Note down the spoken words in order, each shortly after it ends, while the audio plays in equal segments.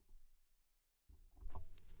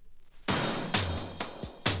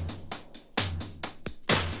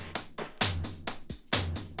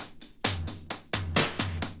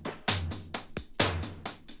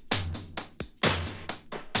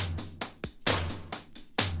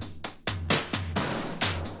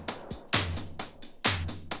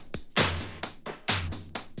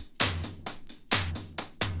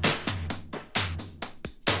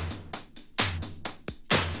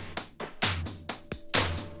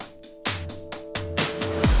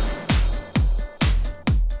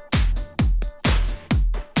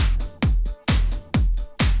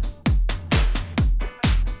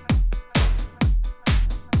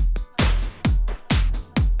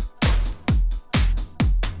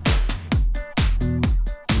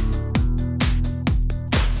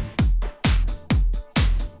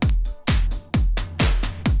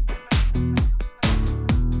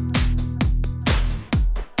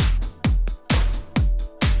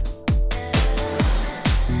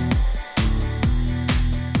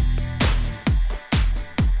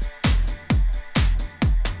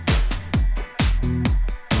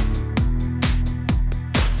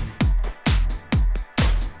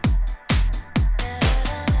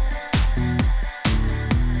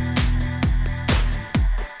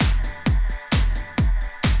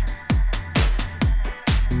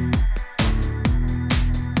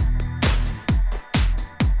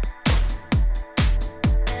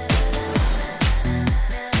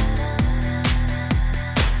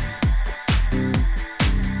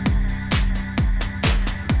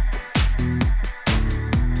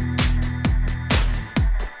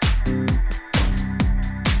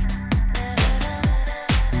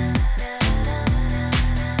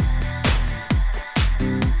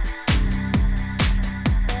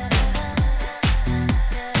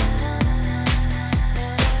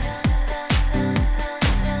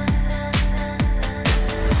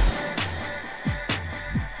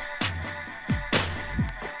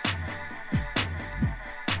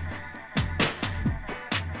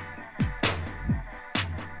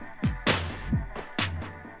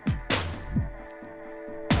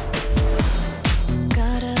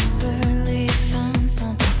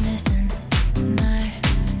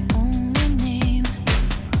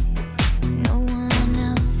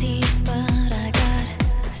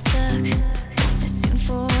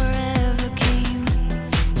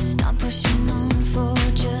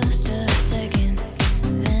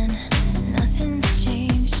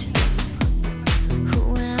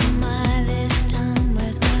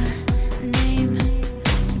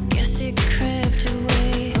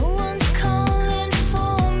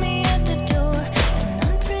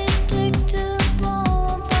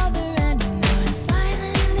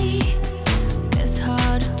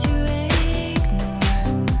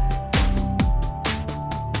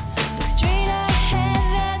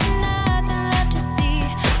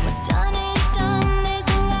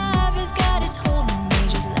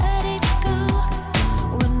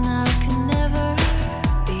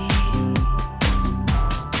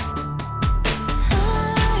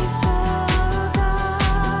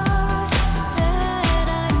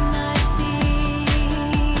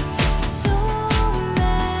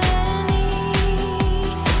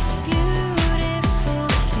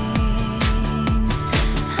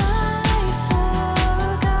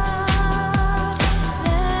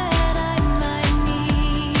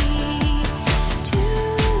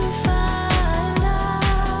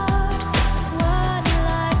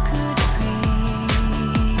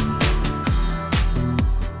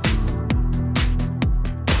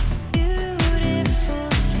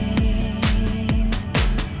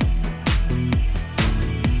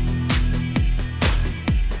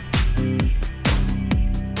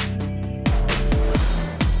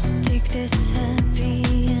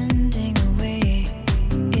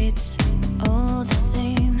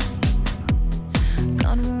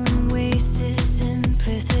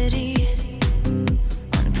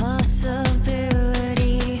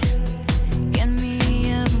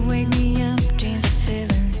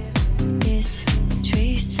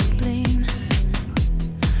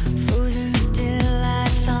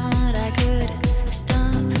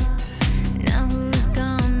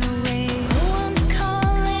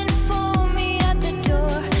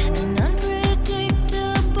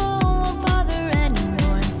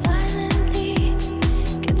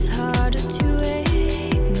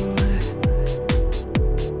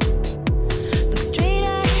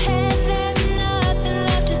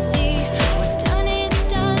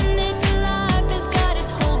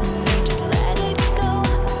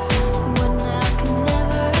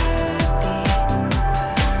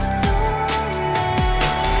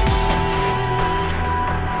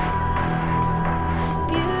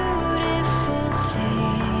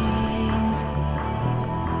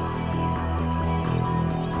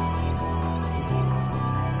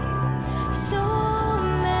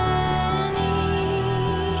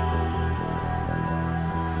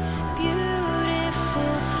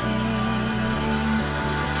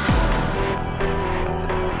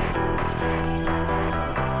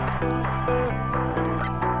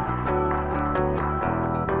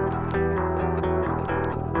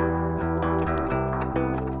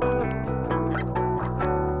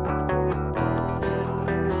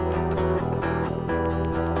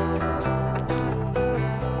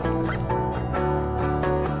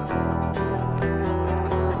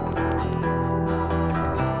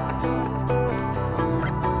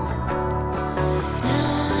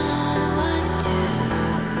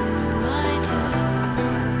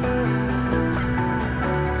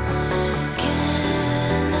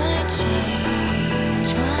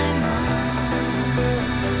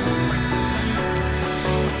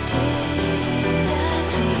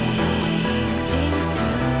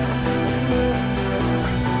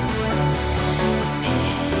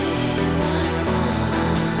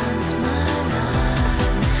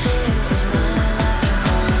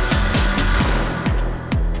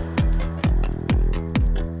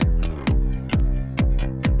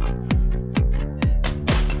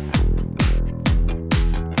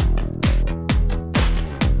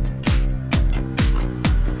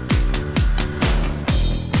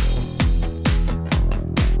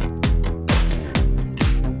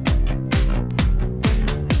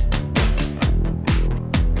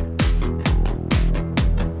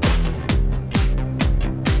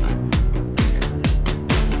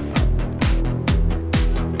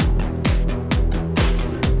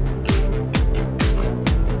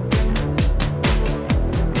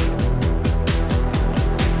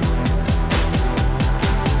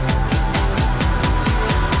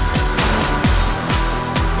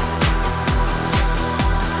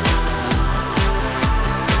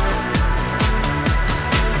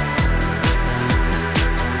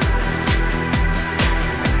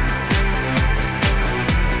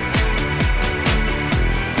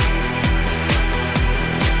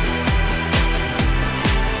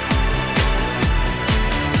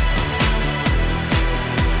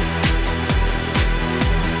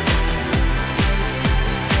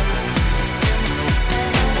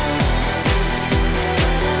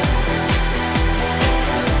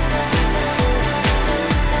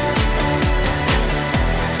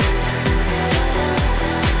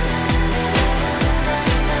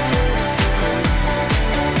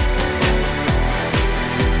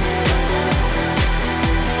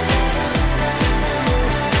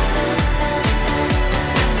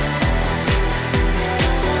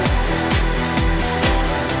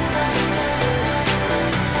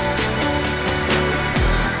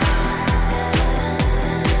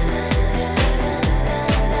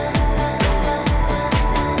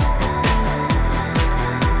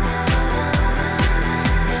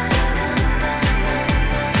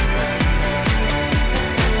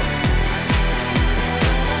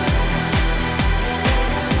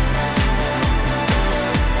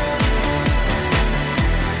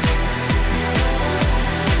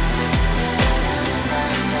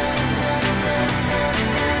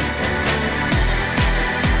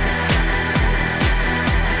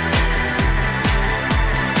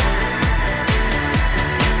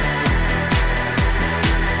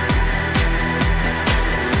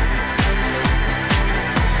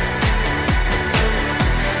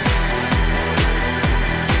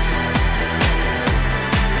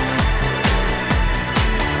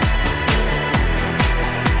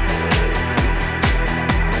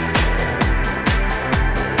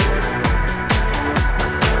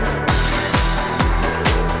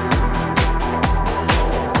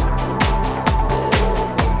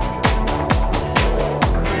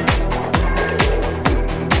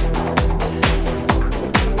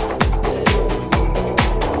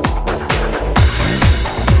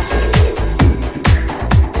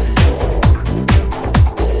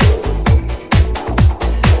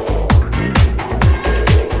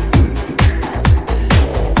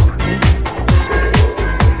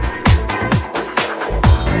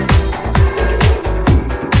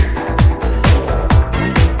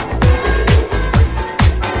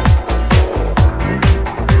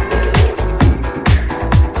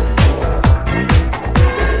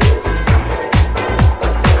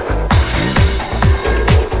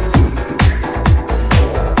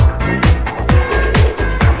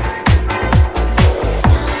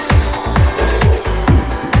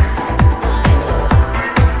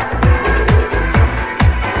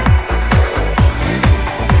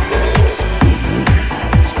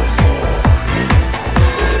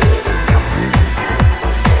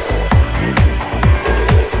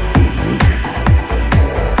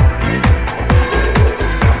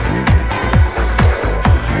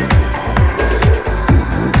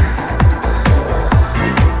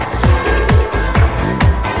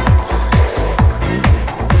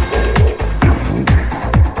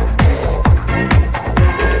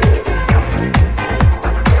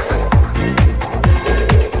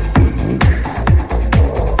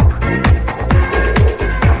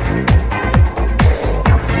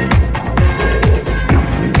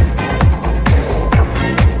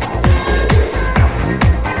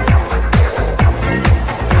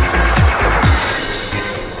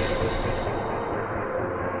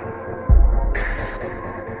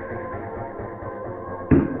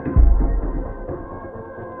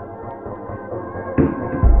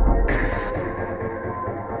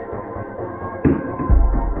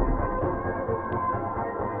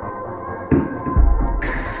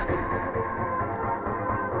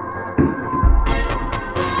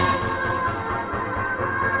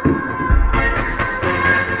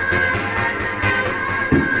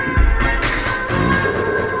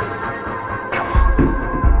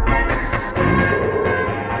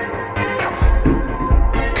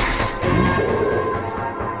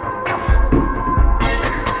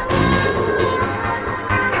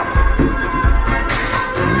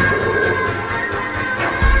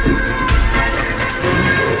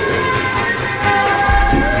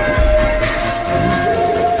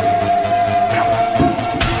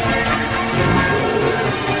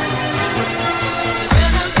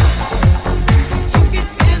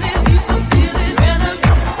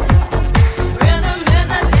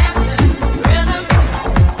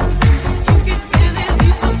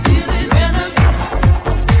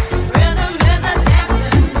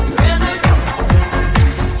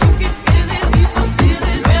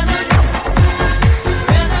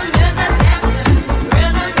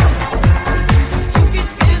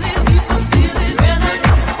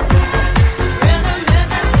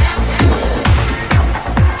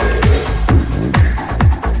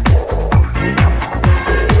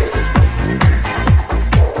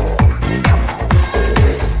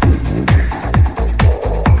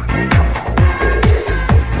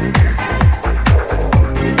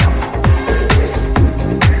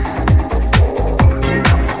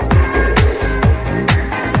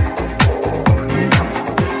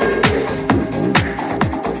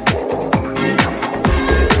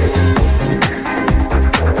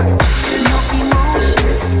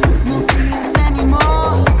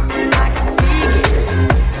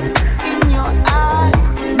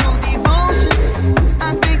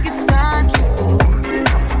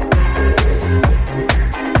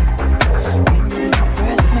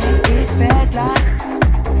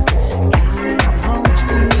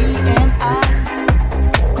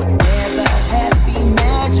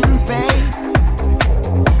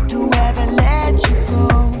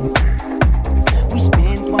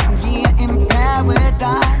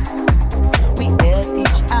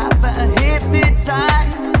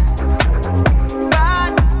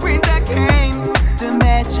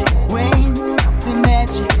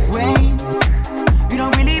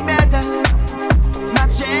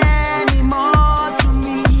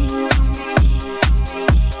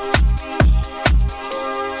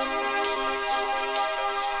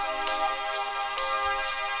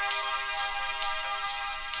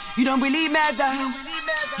don't really matter.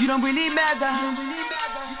 You don't really matter.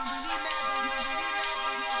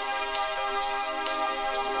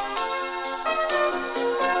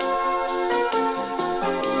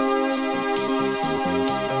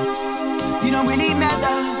 You don't really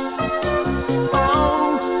matter.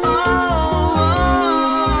 Oh, oh,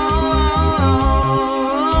 oh,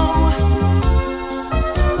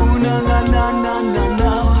 oh, no, no, no, no, no,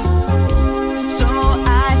 no. So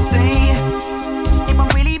I say, it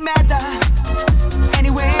won't really matter.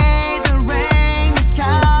 Anyway, the rain is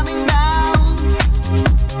coming down.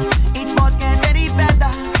 It won't get any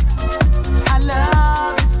better. Our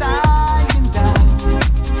love is dying down.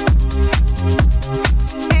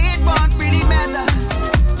 It won't really matter.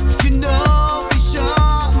 You know we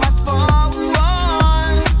sure must fall.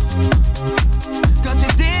 'Cause you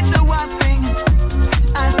did the one thing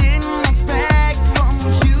I didn't expect from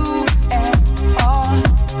you at all.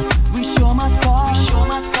 We sure must fall. We sure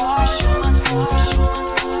must fall. We sure must fall. We sure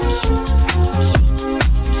must fall. We sure must fall.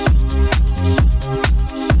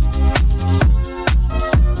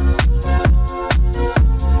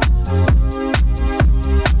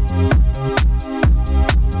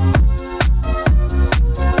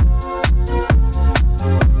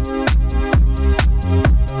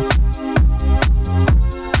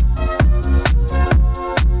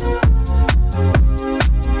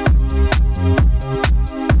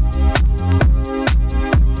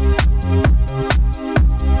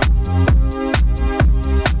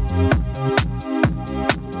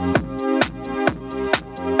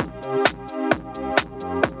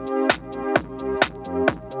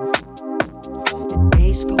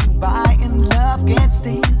 Days go by and love gets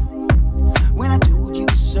stale. When I told you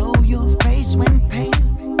so, your face went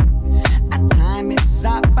pale. Our time is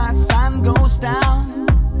up, our sun goes down.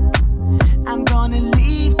 I'm gonna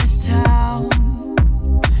leave this town.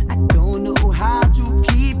 I don't know how to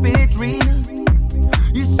keep it real.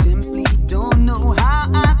 You simply don't know how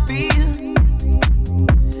I feel.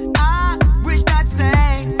 I wish I'd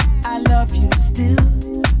say I love you still,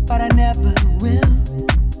 but I never will.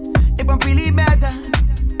 It won't really matter.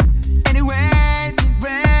 Anyway, the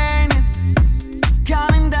rain is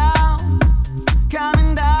coming down,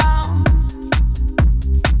 coming down.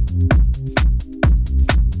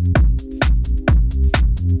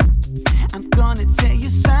 I'm gonna tell you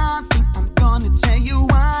something. I'm gonna tell you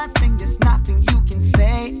one thing. There's nothing you can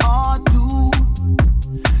say or do.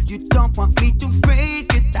 You don't want me to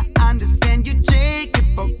fake it. I understand you take it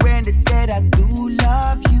for granted that I do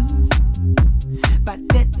love you. But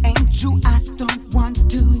that ain't true, I don't want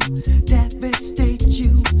to devastate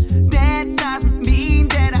you. That doesn't mean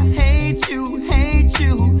that I hate you, hate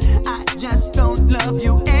you. I just don't love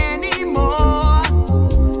you anymore,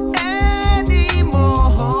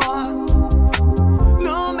 anymore.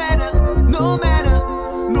 No matter, no matter,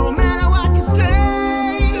 no matter what you say.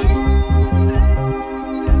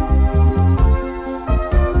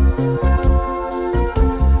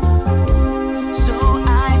 So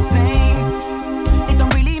I say, it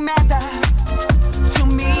don't really matter to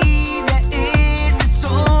me that it is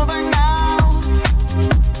over now.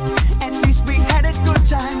 At least we had a good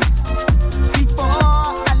time before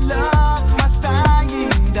our love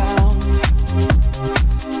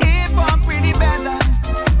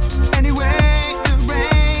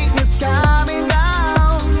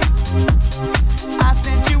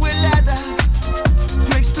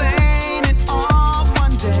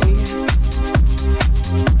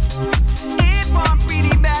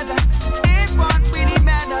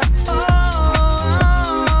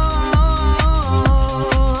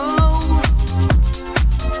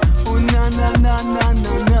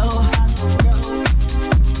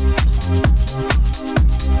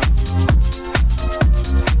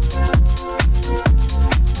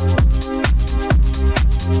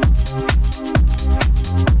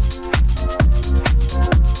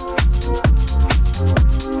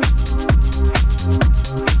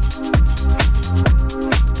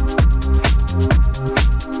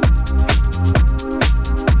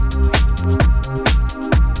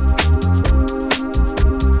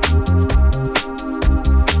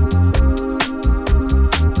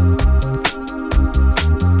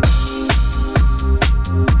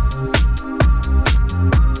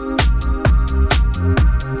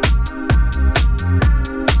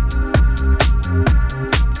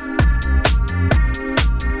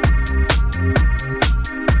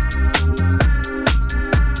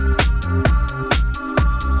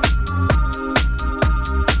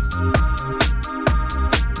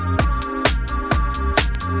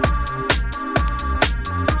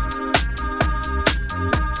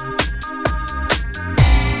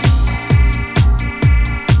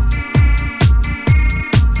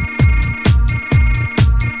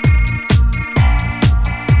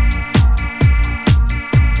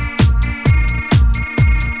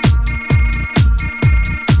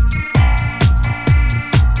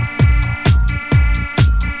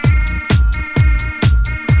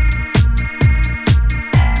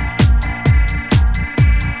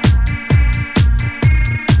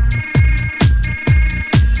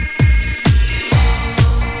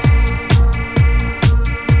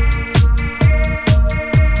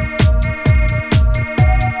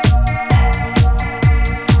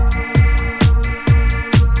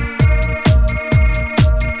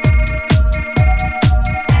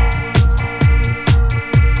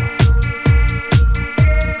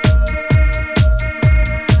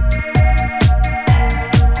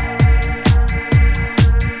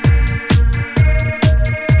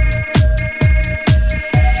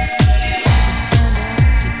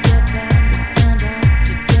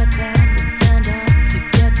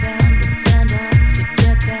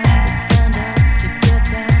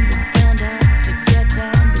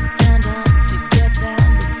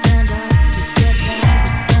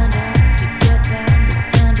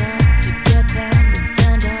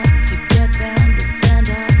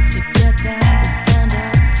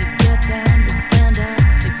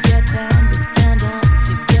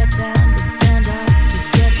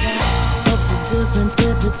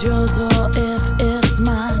it's yours or if it's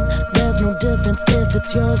mine. There's no difference if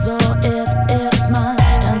it's yours or if it's mine.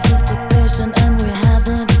 Anticipation and we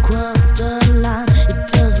haven't crossed a line. It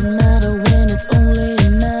doesn't matter when it's only a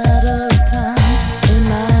matter of time. In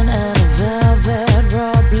mine at a velvet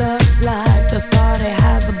Roblox slide. This party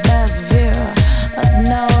has the best view of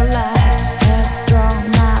no life. Headstrong,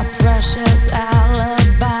 my precious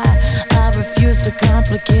alibi. I refuse to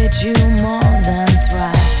complicate you more than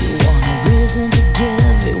twice. You want a reason to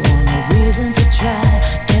give, you want a reason to try.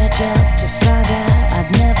 Catch up to find out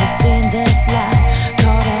I'd never seen this life.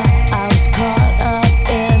 Caught up, I was caught up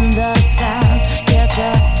in the times. Catch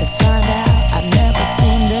up to find out I'd never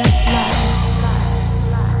seen this life.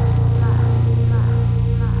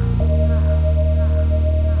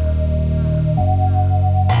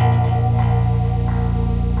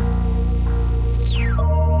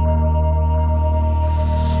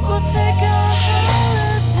 We'll take a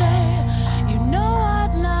holiday. You know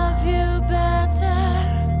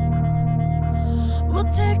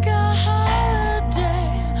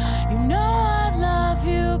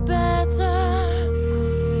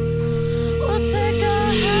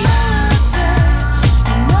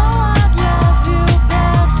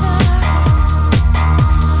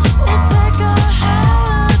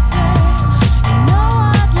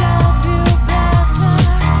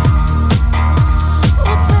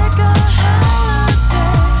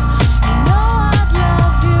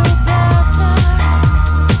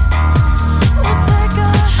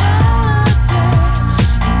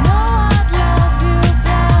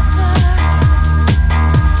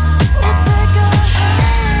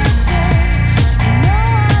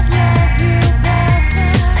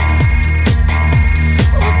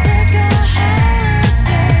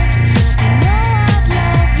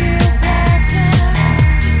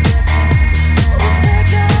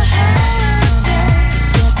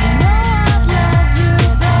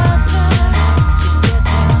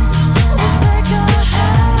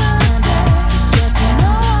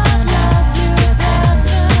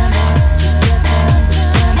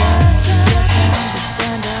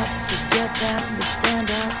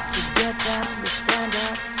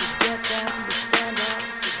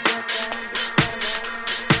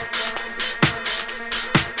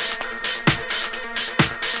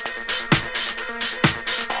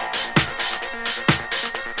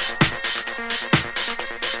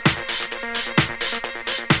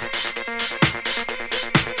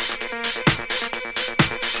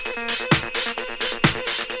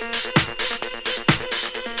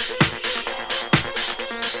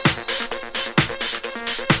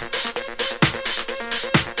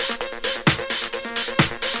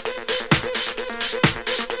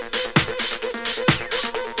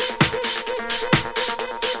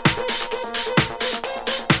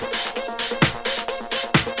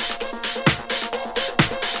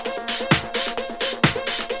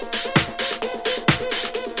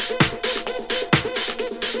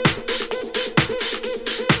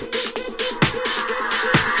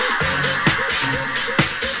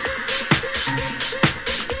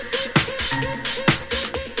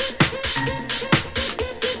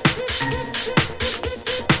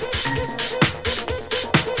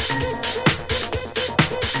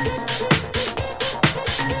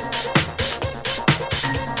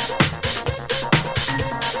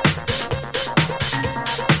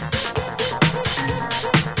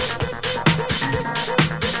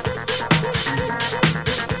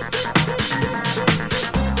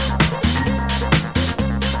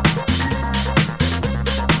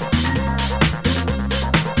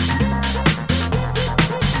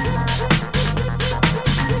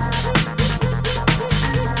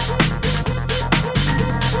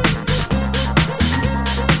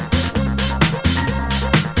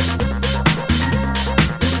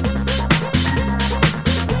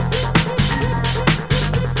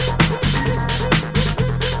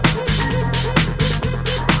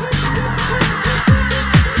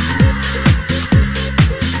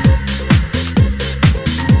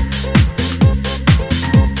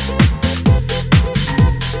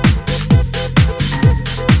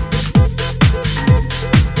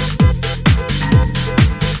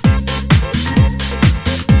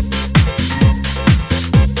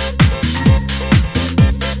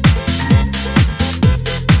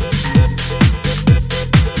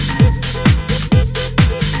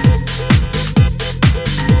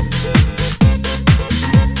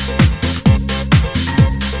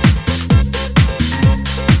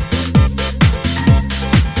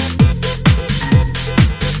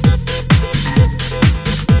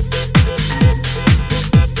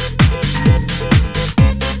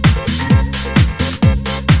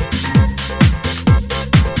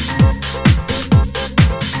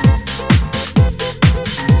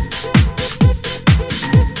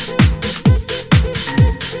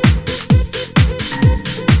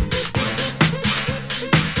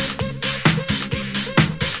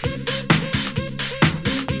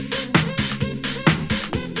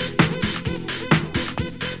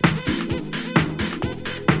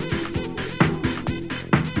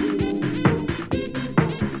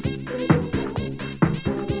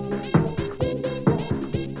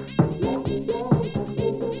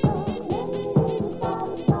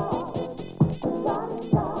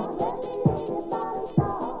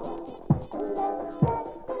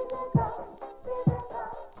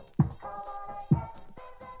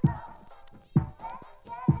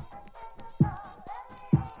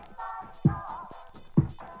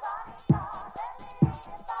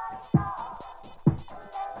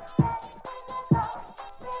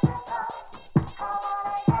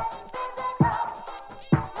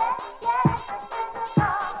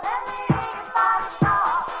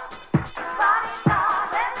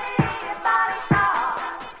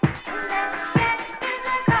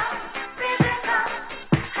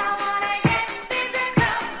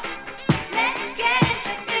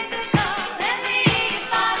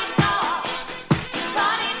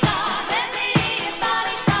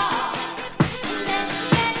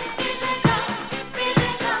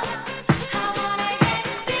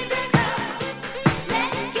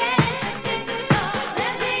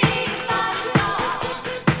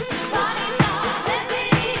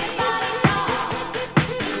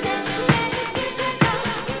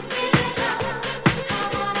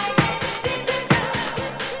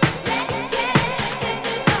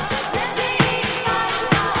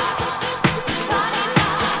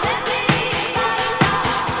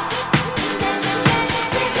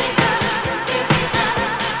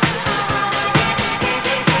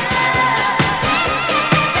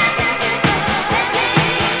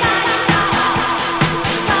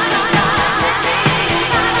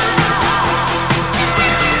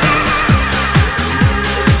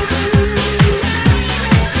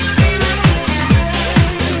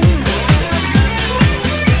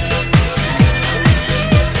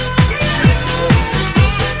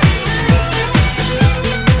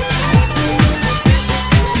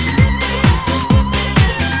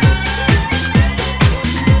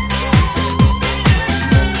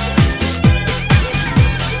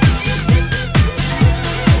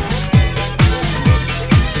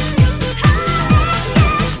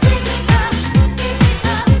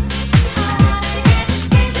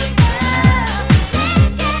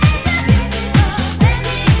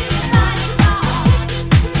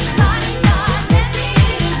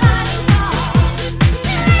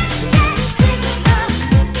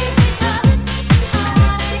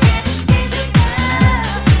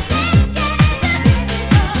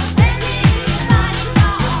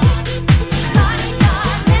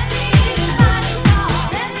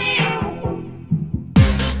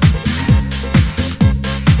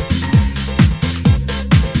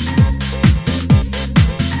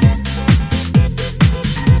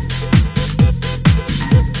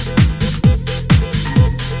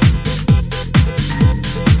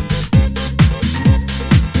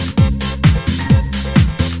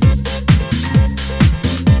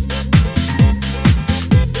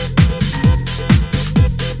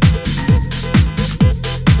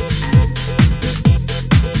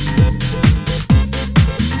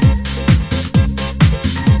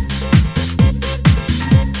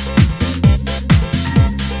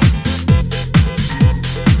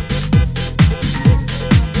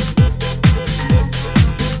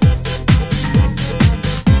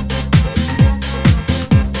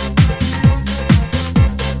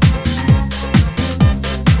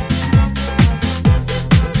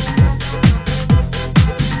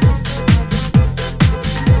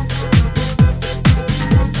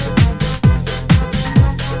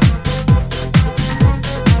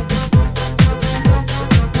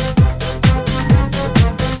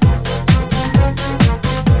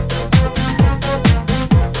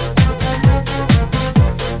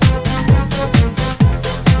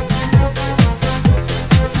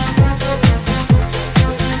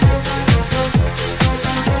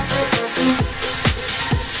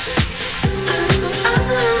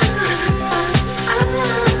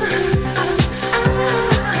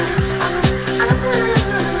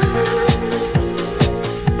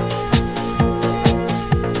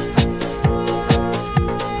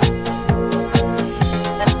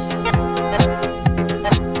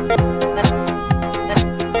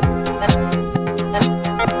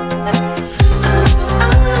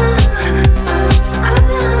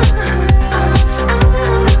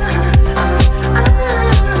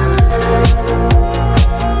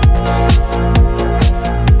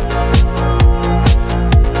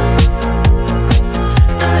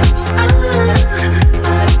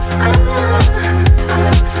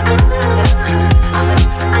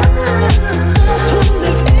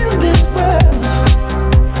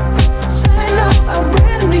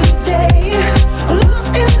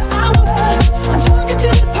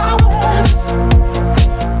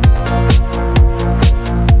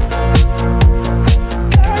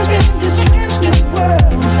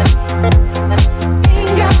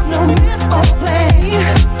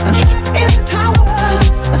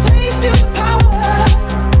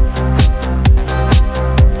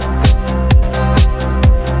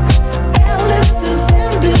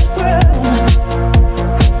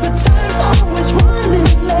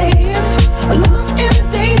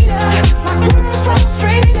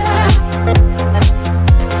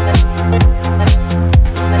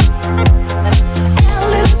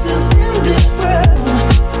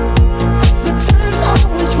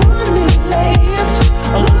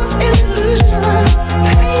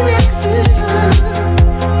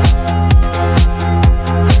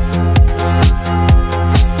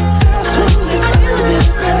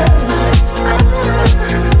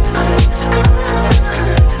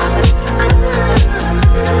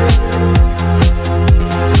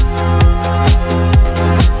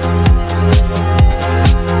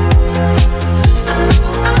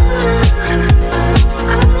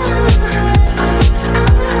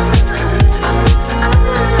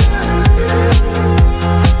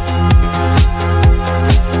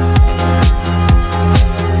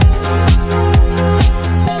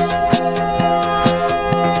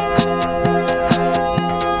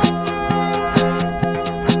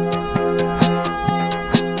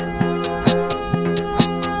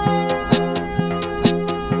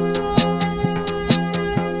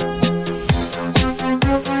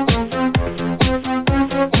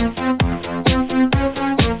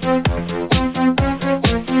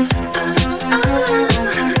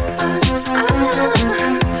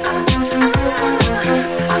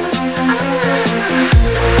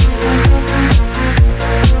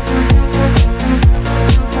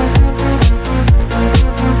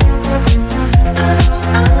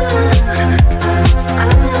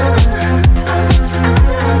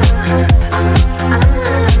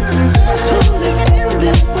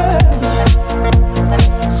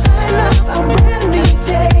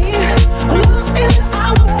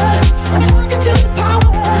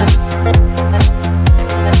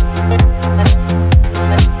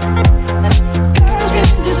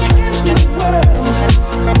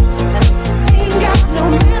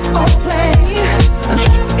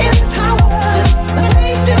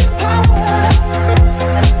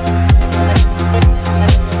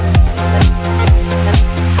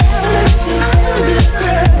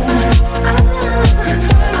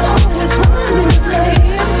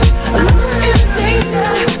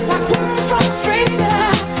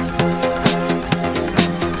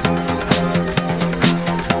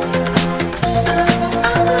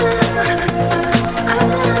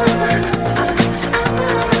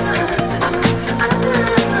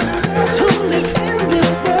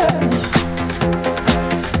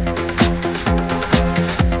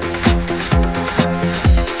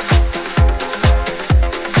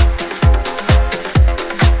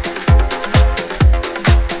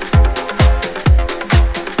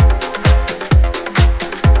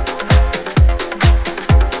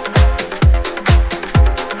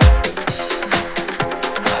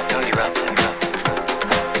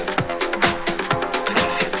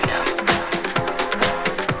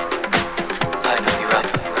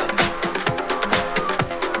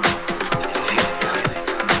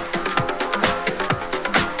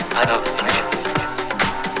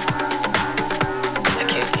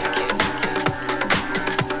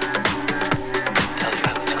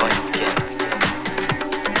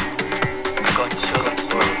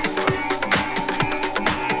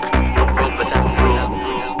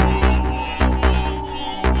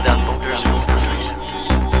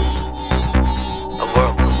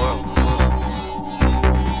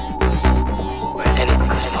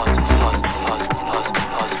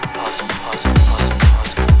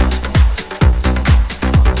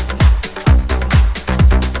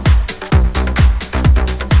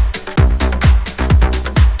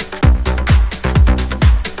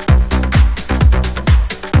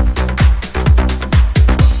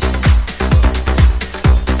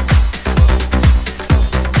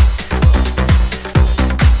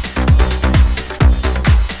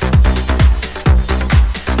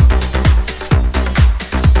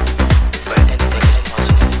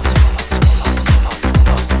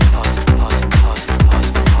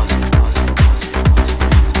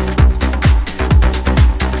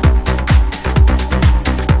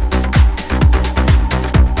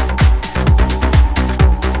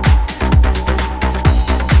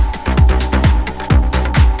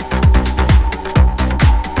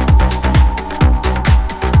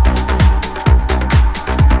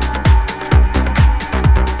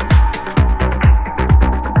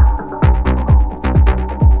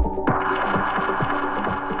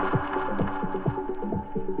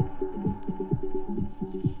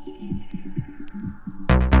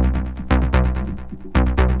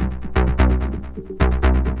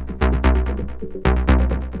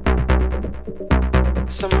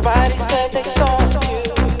said they saw you.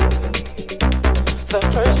 The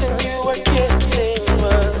person you were kissing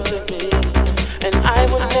wasn't me, and I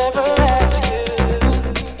would never ask you.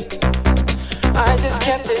 I just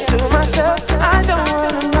kept it to myself. I don't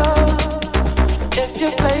wanna know if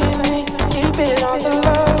you're playing me. Keep it on the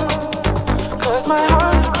low, 'cause my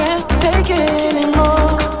heart can't take it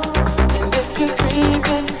anymore. And if you're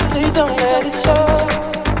creeping, please don't let it show.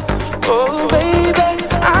 Oh baby,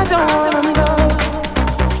 I don't wanna know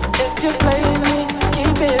if you're playing me.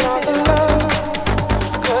 Keep it on the low,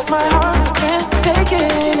 'cause my heart can't take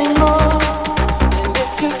it anymore. And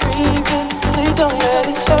if you're creeping, please don't let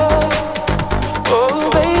it show. Oh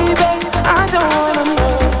baby, I don't wanna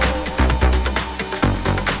know.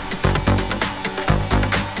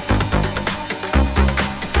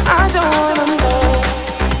 I don't wanna know.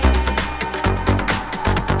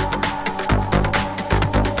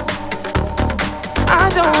 I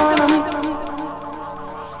don't wanna know.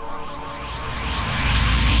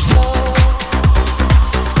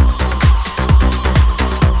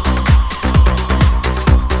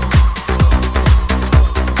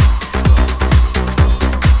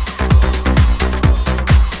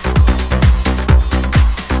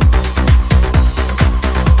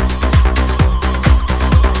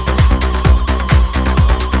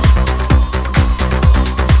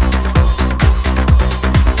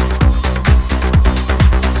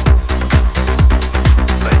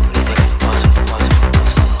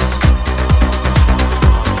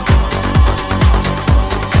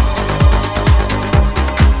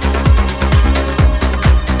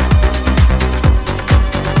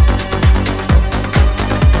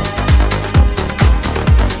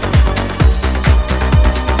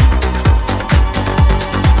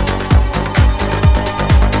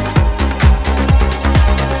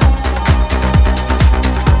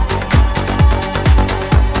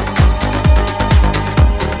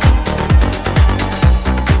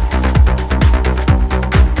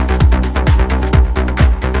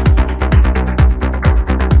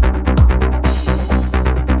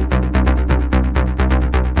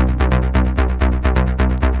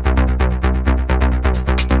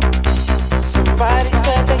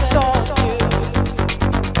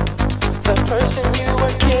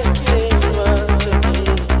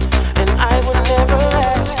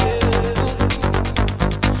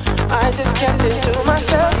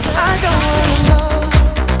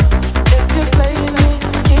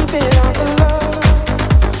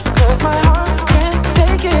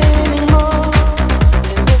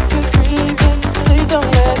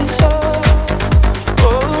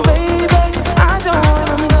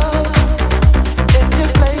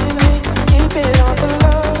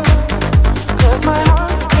 My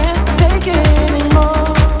heart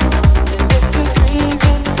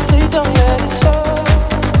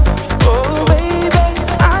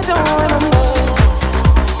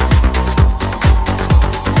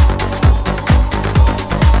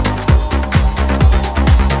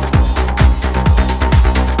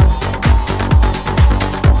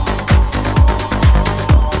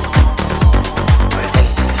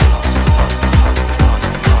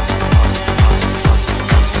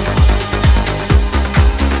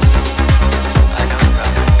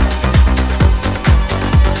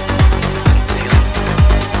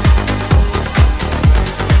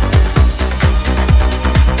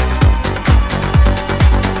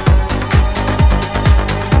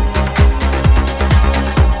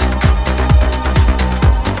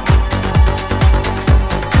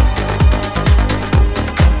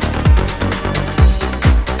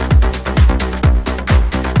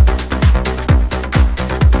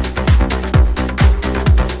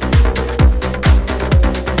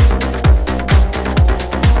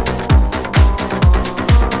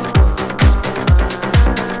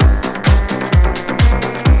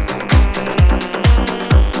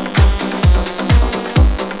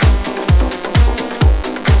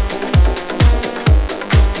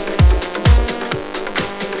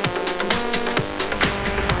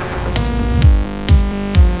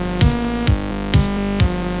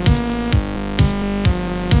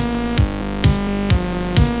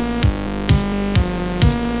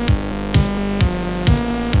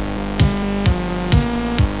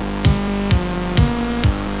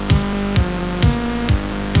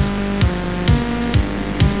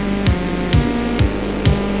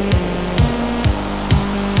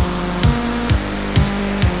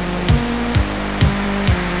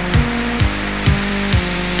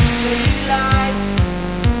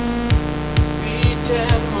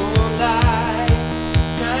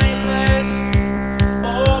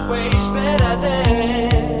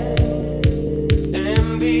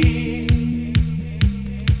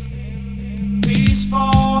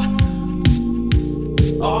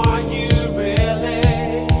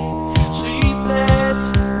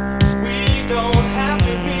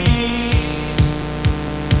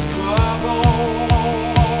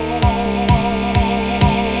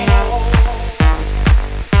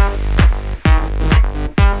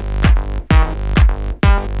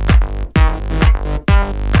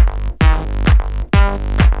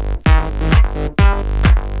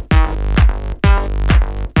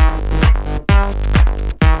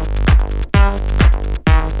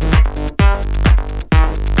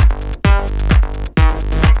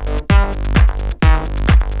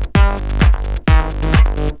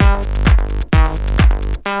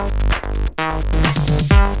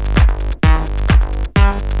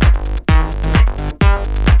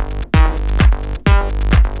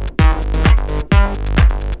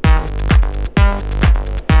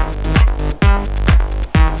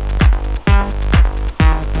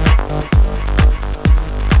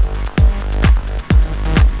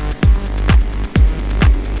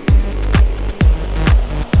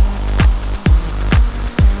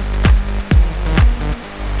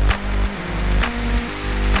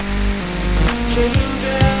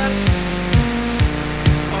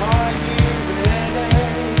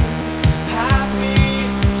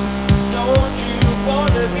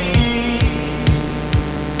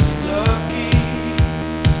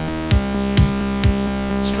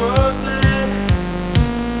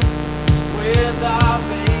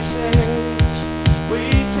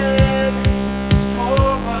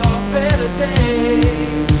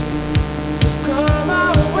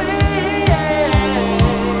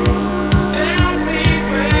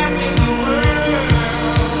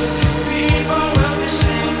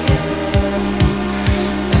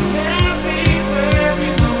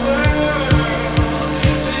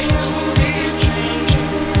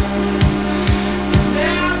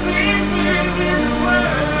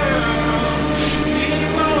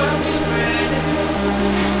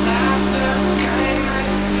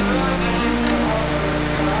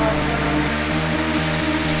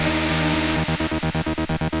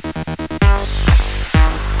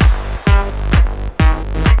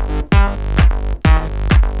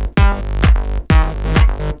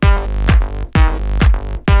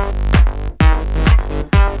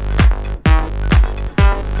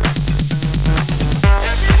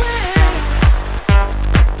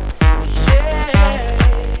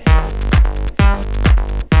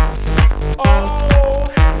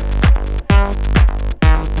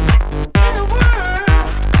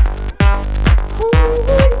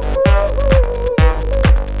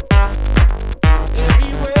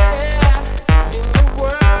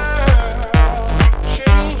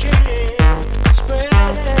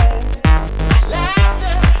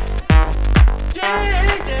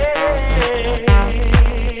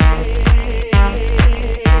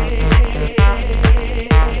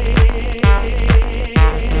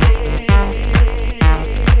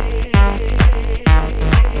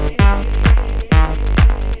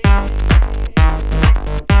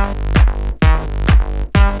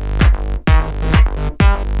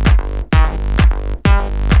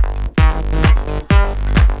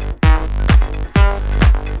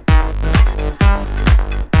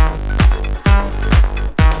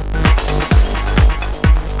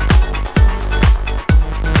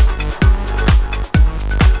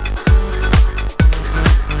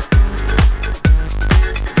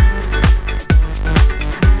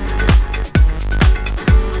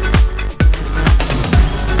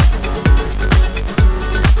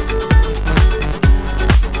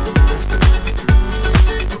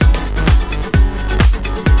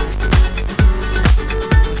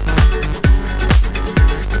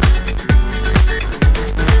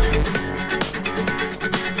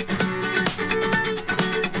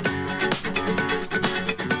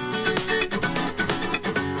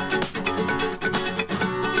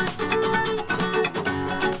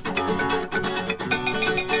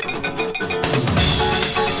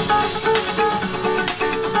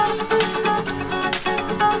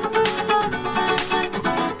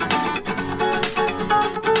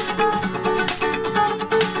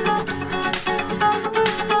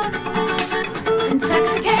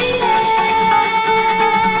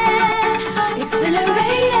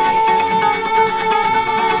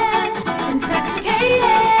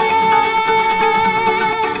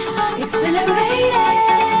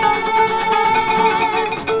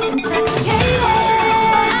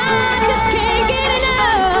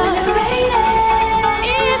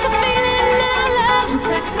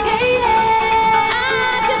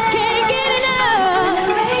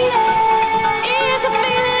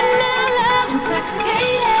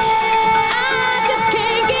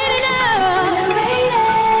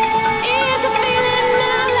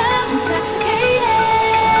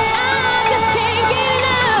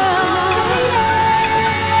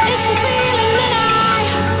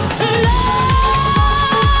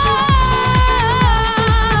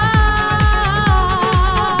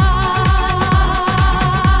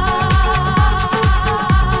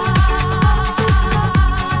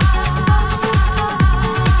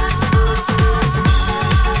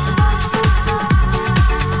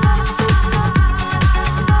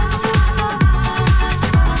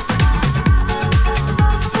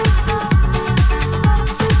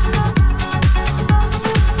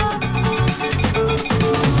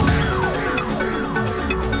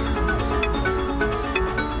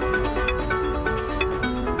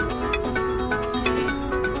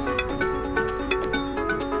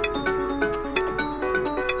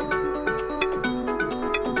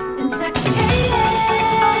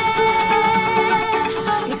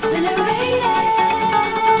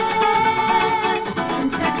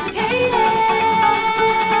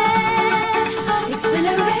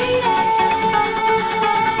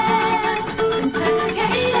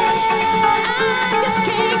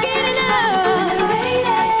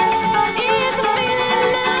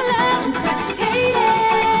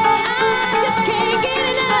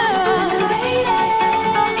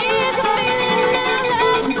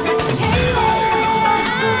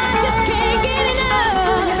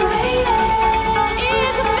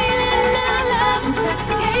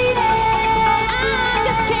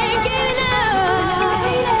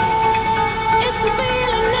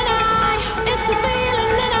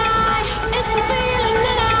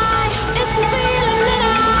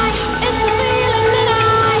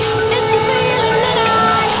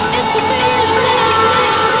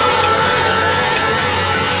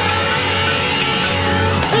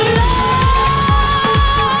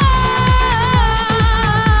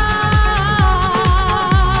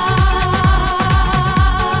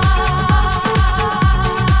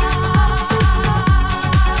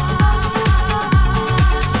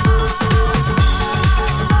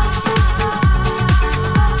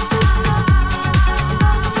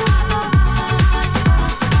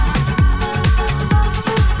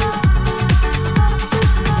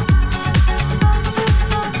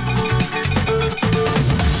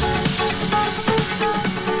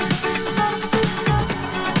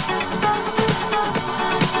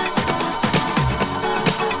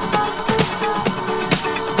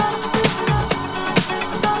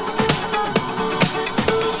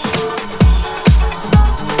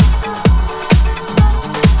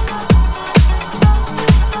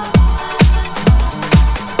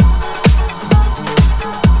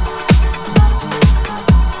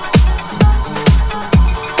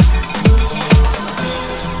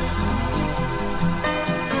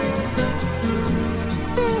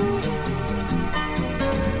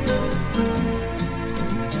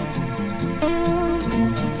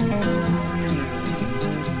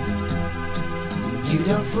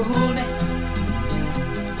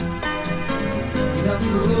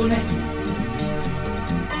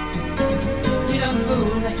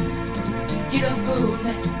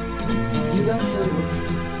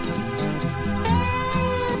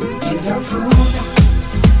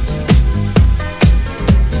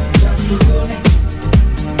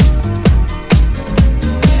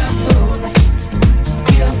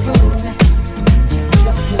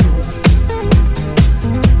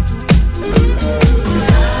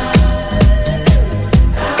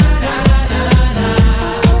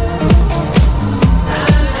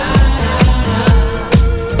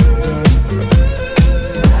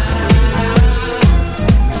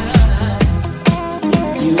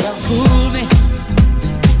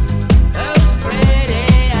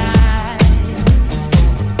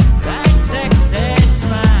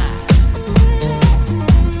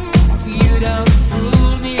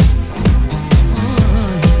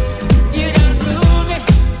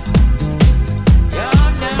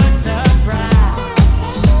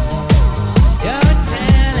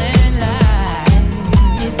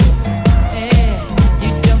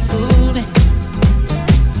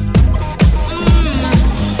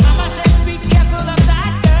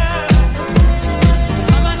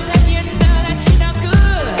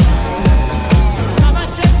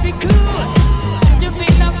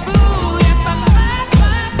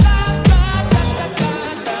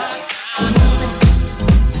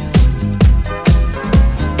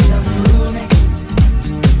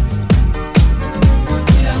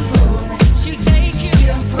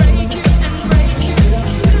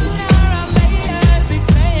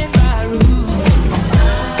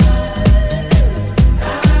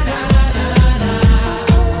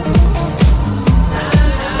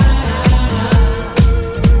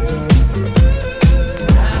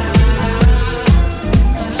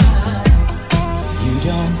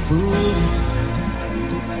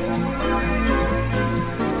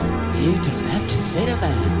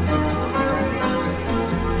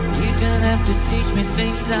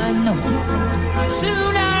I know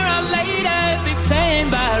sooner or later be playing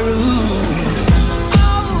by rules. Oh,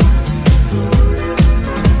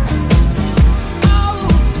 oh,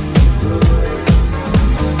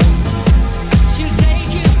 she'll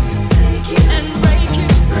take you and break you.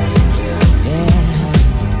 Yeah.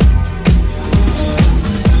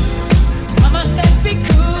 Mama said be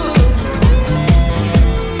cool.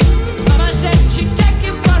 Mama said she'd take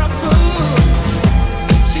you for a fool.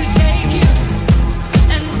 She'll take you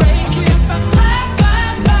and break you. Ba, ba, ba,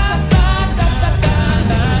 ba, ba, da, da, da,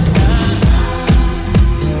 da, da.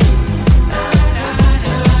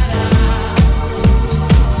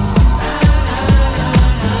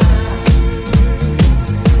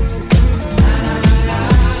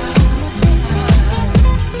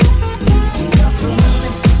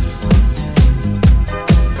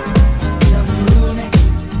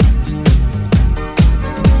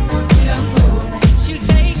 She'll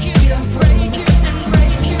take you, break you, and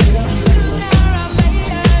break you. Sooner or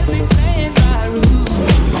later, be playing by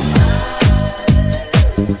rules.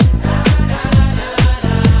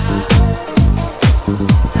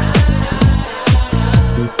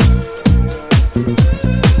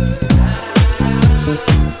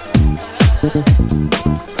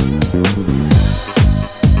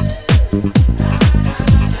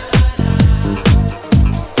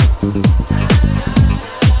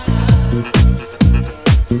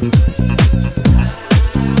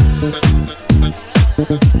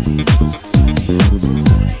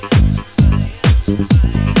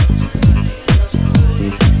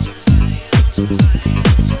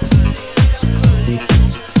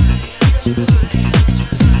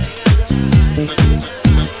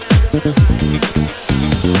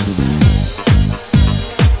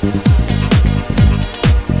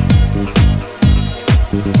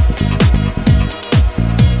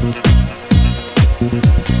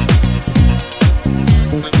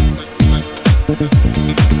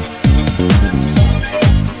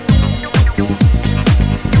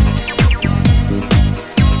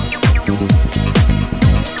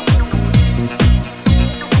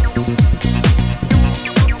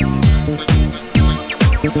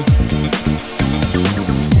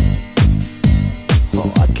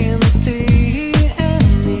 Oh, I can't stay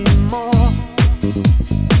anymore.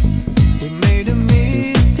 We made a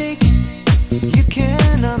mistake. You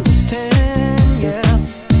can understand, yeah.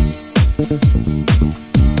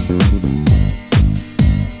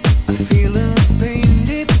 I feel a pain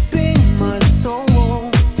deep in my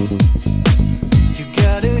soul. You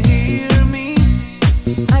gotta hear me.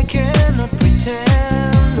 I cannot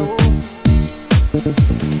pretend, no.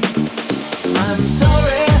 I'm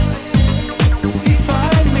sorry if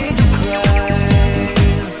I made you cry,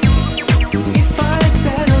 if I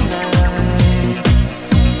said a lie.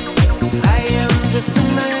 I am just a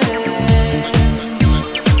man.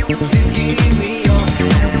 Please give me your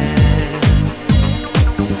hand.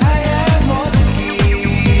 I have more to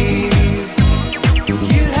give.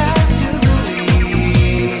 You have to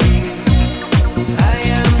believe. I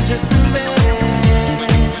am just a man.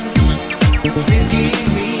 Please give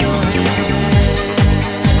me your hand.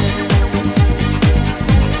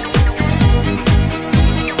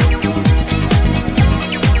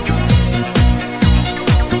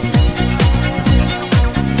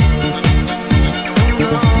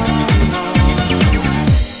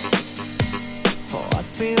 Oh, I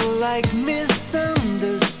feel like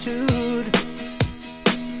misunderstood.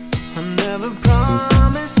 I never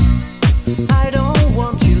promised I don't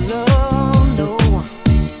want your love, no.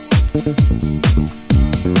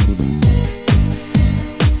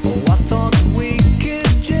 Oh, I thought we could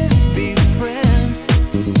just be friends.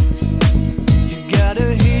 You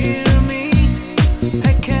gotta hear me.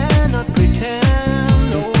 I cannot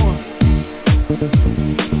pretend, no.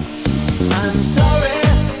 I'm sorry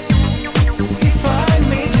if I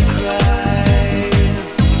made you cry,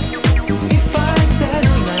 if I said a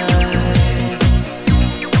lie.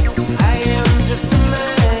 I am just a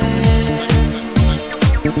man.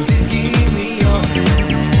 Please give me your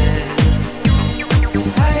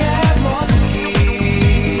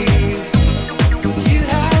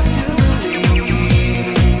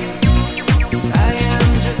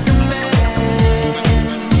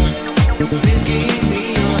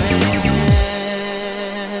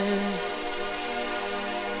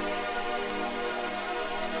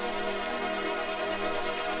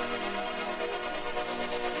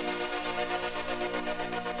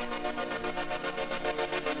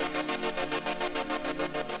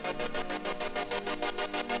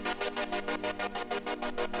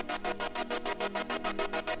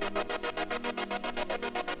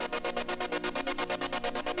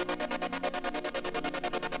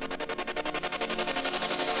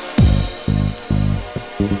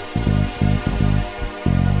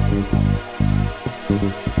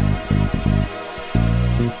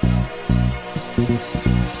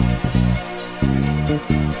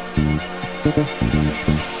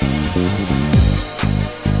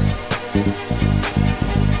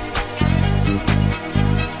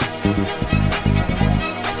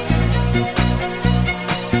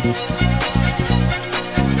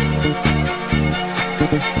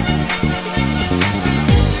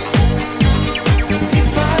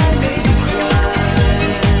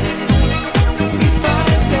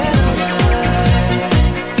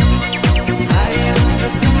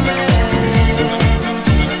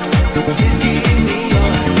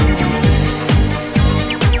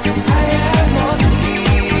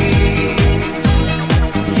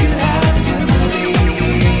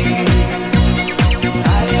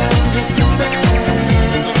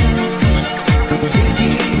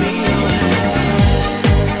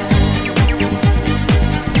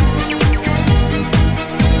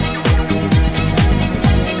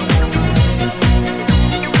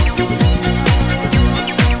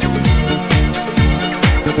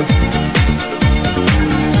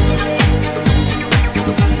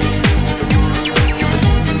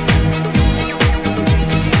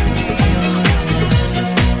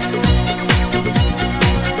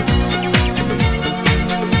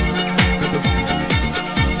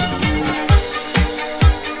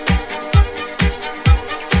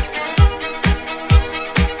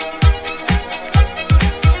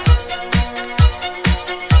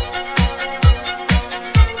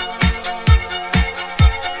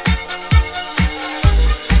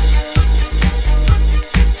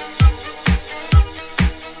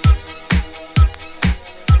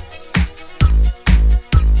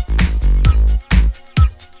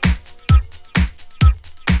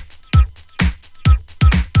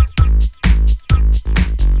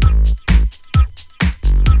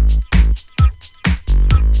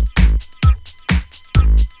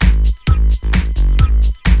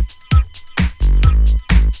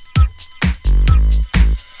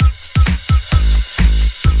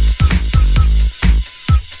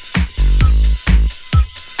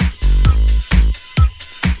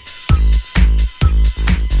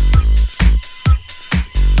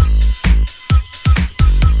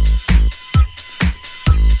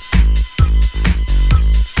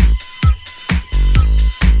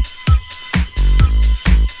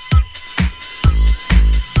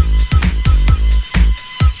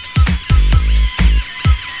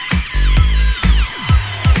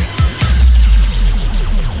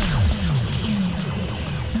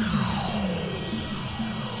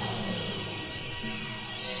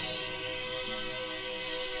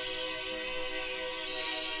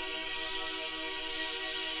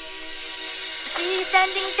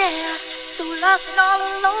standing there, so lost and all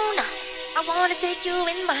alone. I wanna take you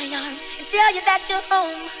in my arms and tell you that you're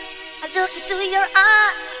home. I look into your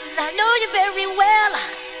eyes, I know you very well.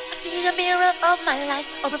 I see a mirror of my life,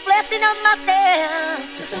 a reflection of myself.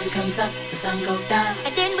 The sun comes up, the sun goes down,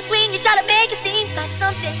 and in between you try to make it seem like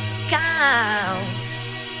something counts.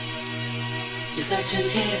 You're searching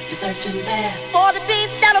here, you're searching there, for the dream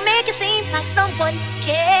that'll make it seem like someone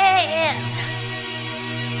cares.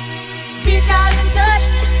 Reach out and touch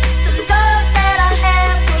the love that I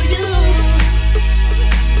have for you.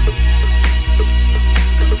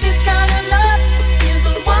 'Cause this kind of love is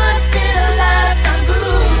a once in a lifetime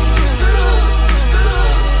groove.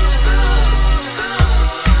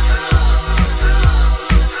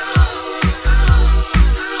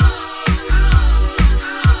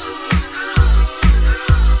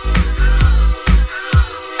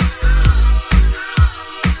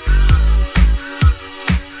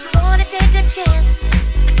 Chance,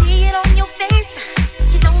 I see it on your face.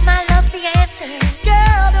 You know my love's the answer.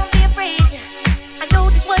 Girl, don't be afraid. I know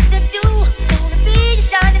just what to do. Gonna be your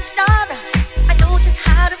shining star. I know just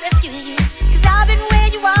how to rescue you, 'cause I've been where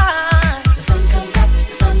you are. The sun comes up,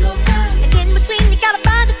 the sun goes down, and in between you gotta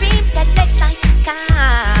find a dream that makes life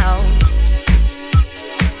count.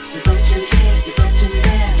 You're searching here, you're searching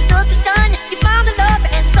there, your look is done, you found the love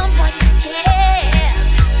and someone cares.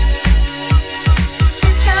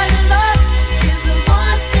 This kind of love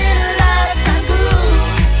once in a lifetime groove.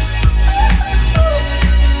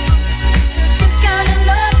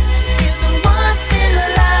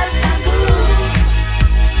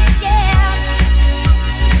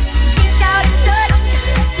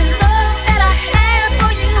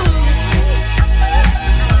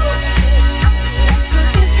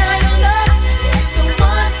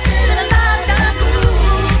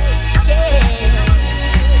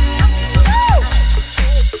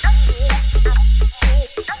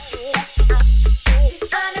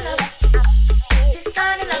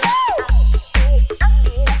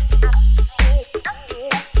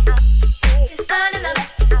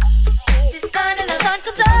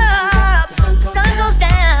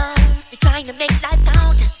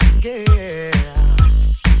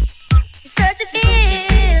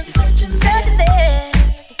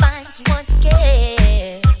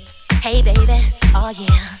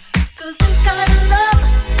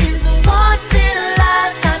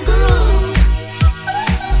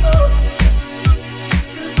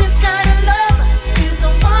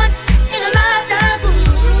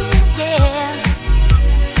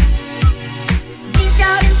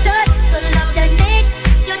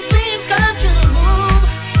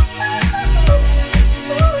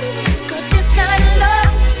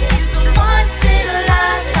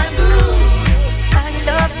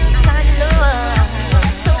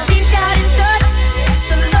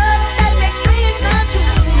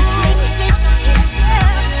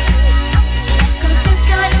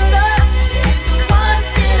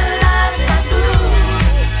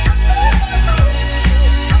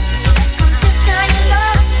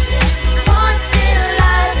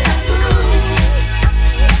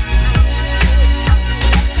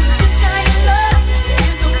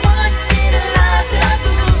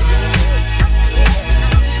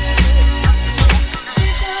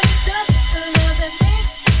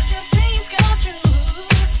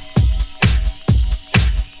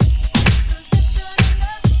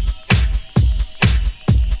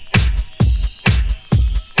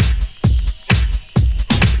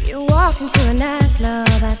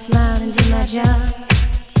 smile and do my job.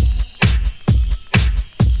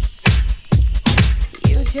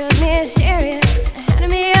 You took me serious and handed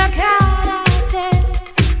me a card.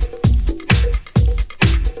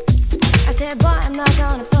 I said, boy, I'm not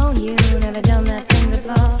gonna phone you. Never done that thing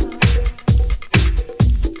before.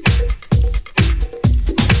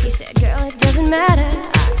 He said, girl, it doesn't matter.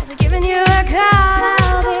 I'll be giving you a call.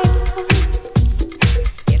 I'll be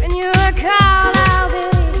giving you a call. I'll be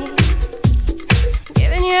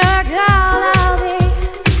giving you a call. I'll be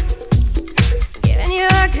giving you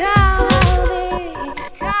a call. I'll be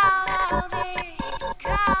call. I'll be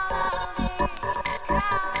call.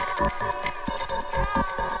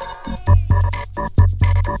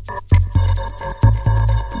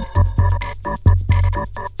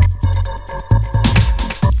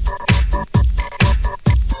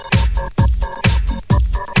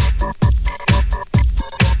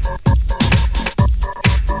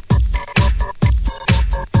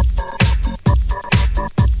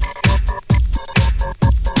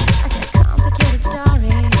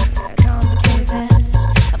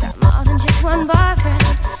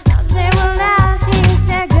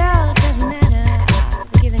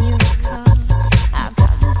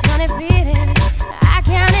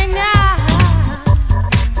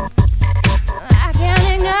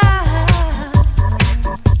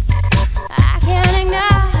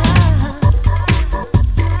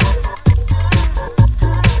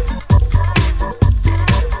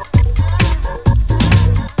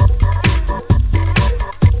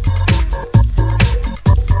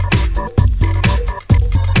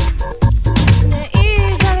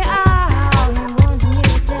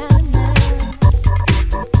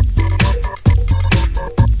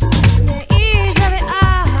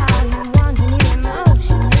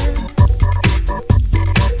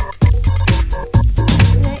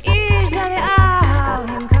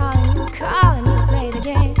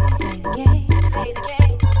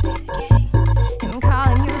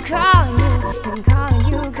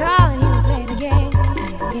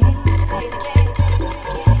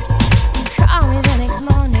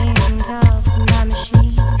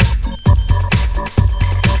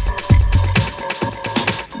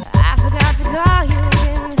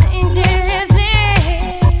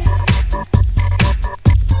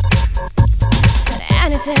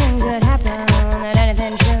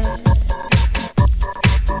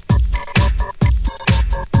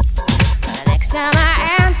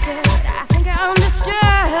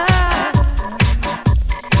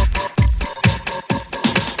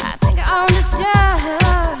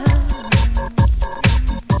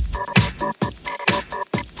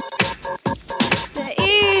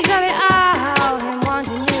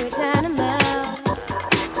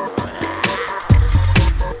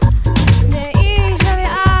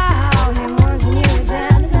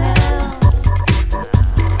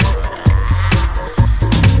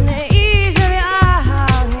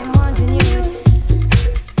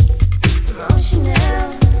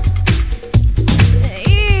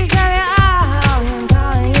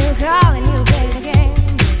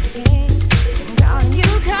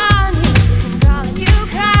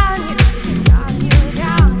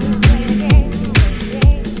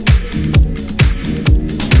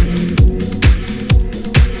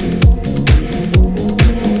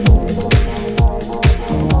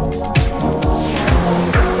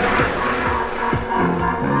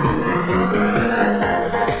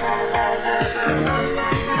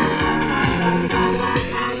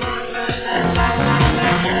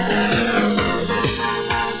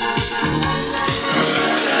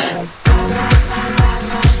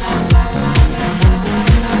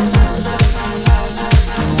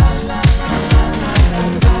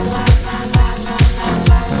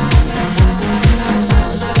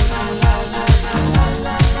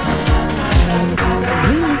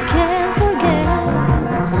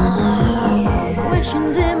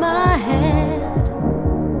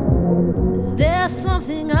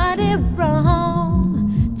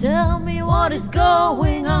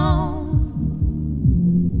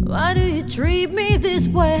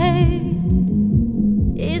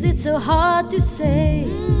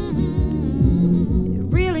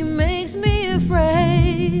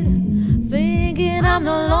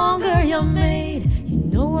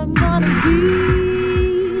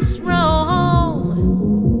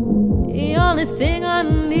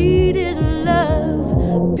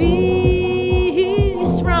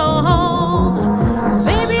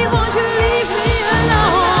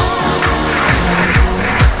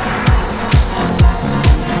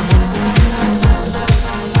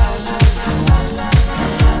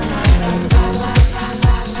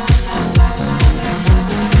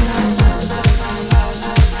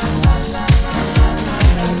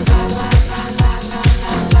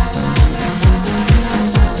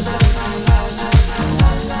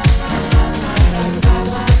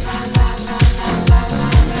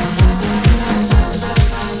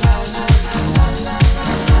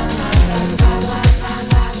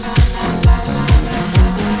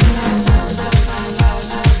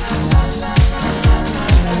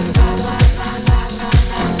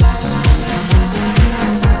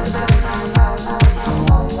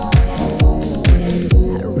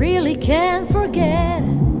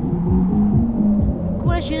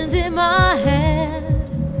 in my head.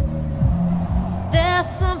 Is there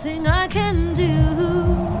something I can do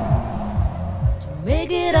to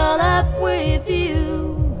make it all up with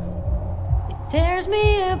you? It tears me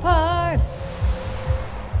apart.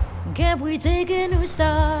 Can't we take a new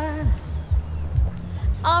start?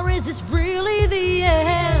 Or is this really the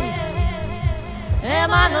end?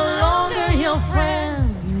 Am I no longer your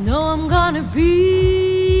friend? You know I'm gonna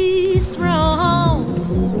be strong.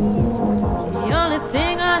 The only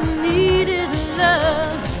thing I need is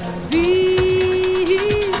love. Be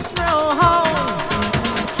strong.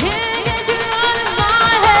 Can't get you out of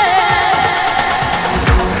my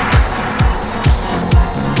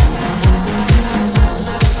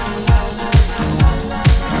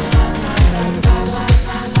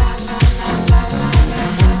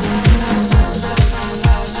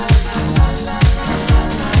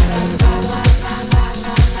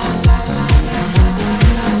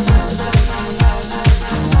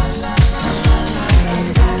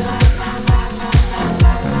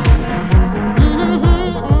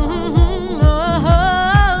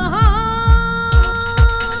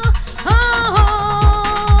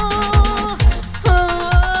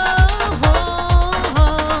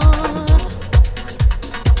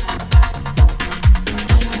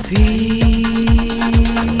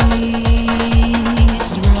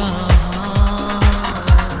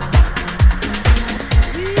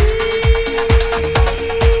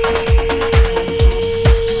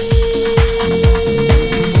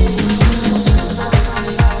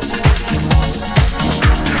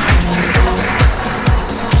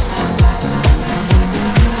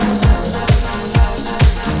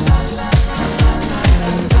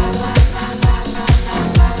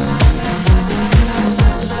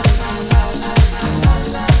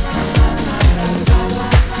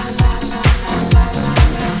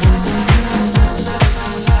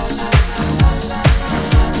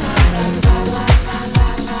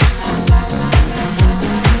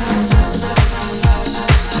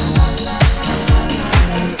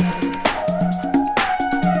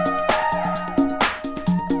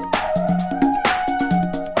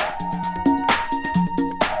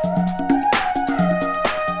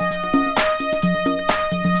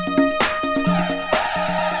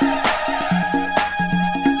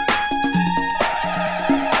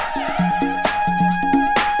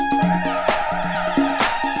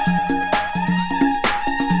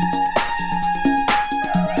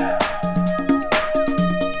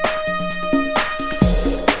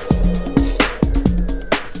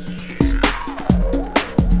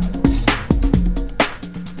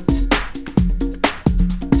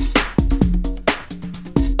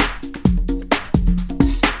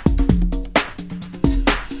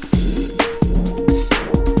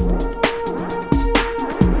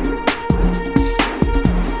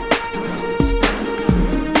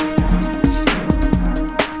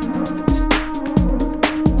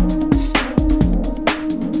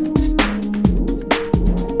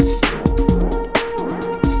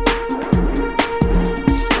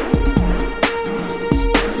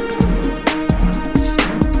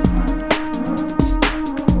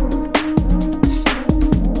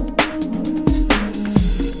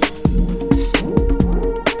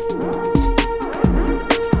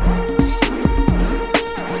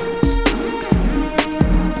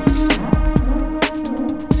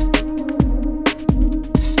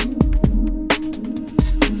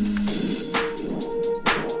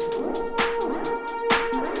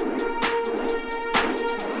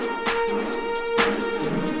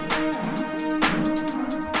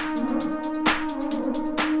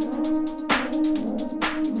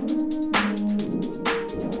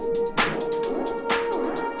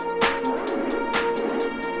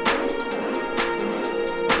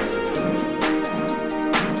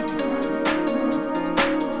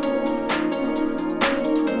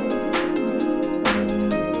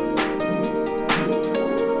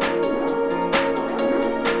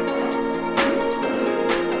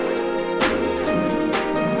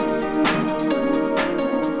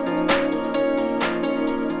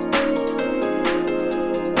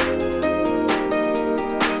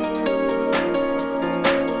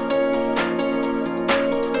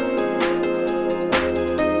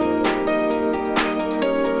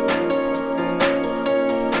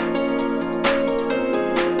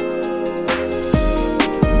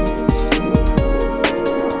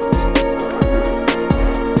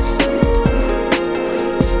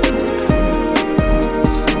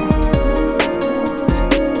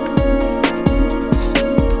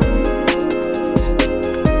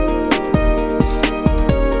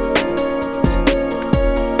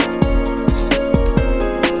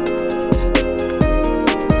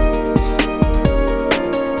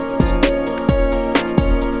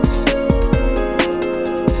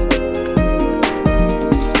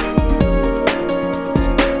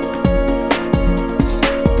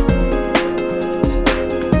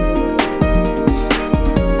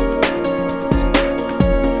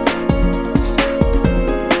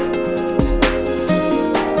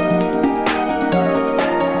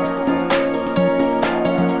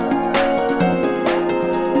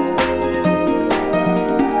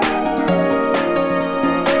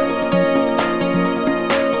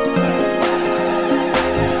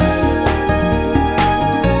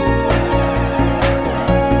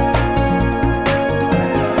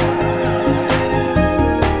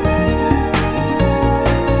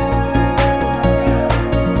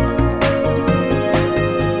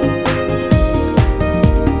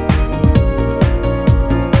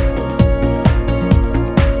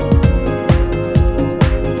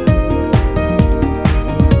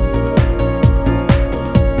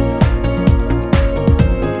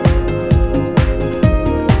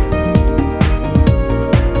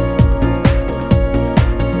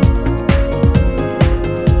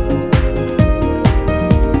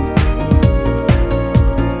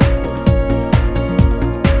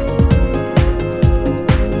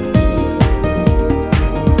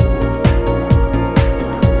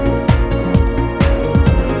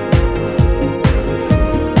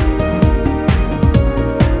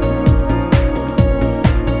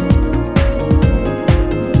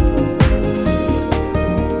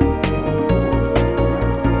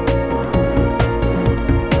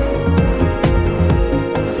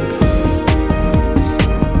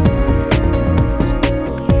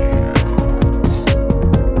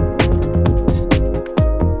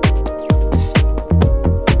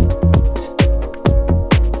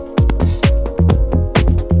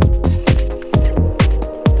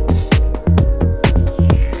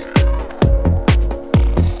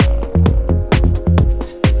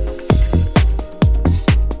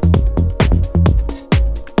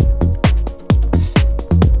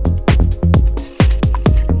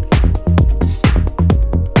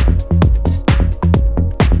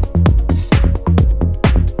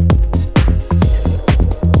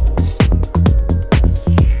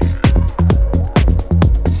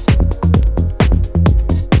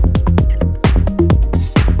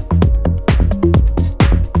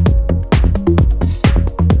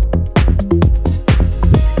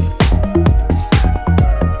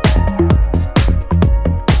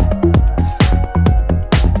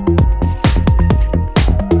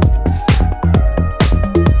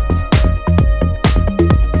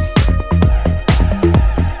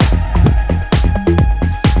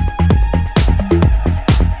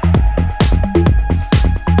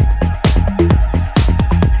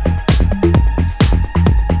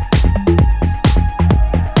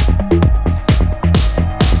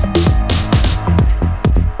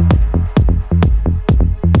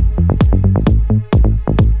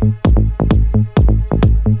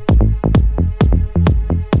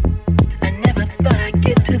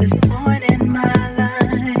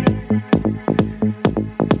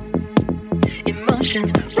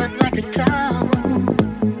Emotions run like a town.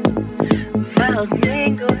 Vows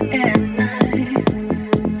mingle at night.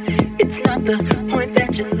 It's not the point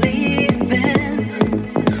that you're leaving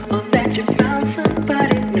or that you found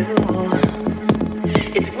somebody new.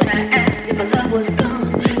 It's when I asked if our love was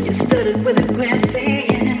gone, you stuttered with a glare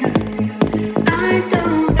saying, I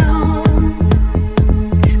don't know.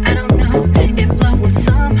 I don't know if love will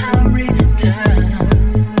somehow return.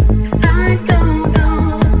 I don't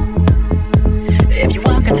know if you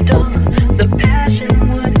walk out the door, the passion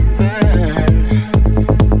would burn.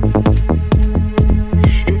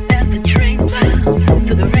 And as the train plowed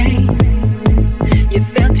through the rain, you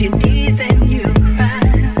fell to your knees and you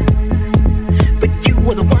cried. But you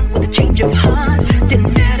were the one with a change of heart.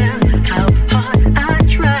 Didn't matter how hard I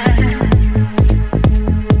tried.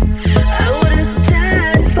 I would have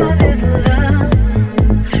died for this love.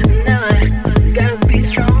 Now I gotta be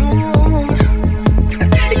strong.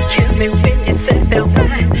 It killed me when you said it felt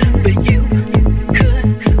right, but you could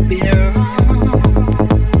be wrong.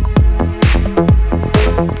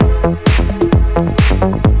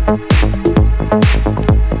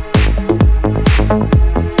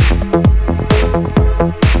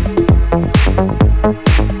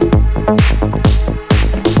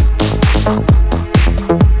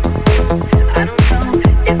 I don't know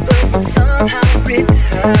if love will somehow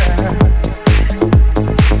return.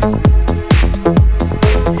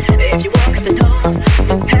 If you walk out the door,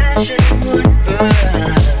 the passion would burn.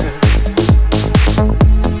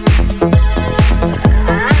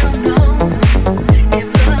 I don't know if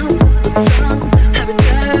love would somehow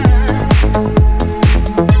return.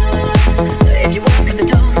 If you walk out the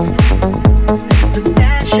door, the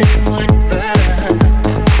passion would burn.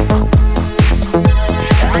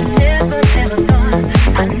 I never thought,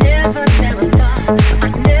 I never thought, I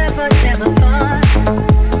never thought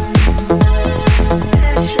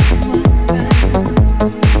passion would burn.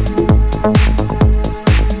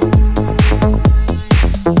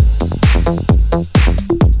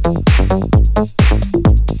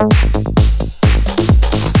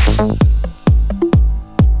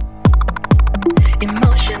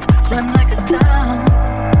 Emotions run like a town.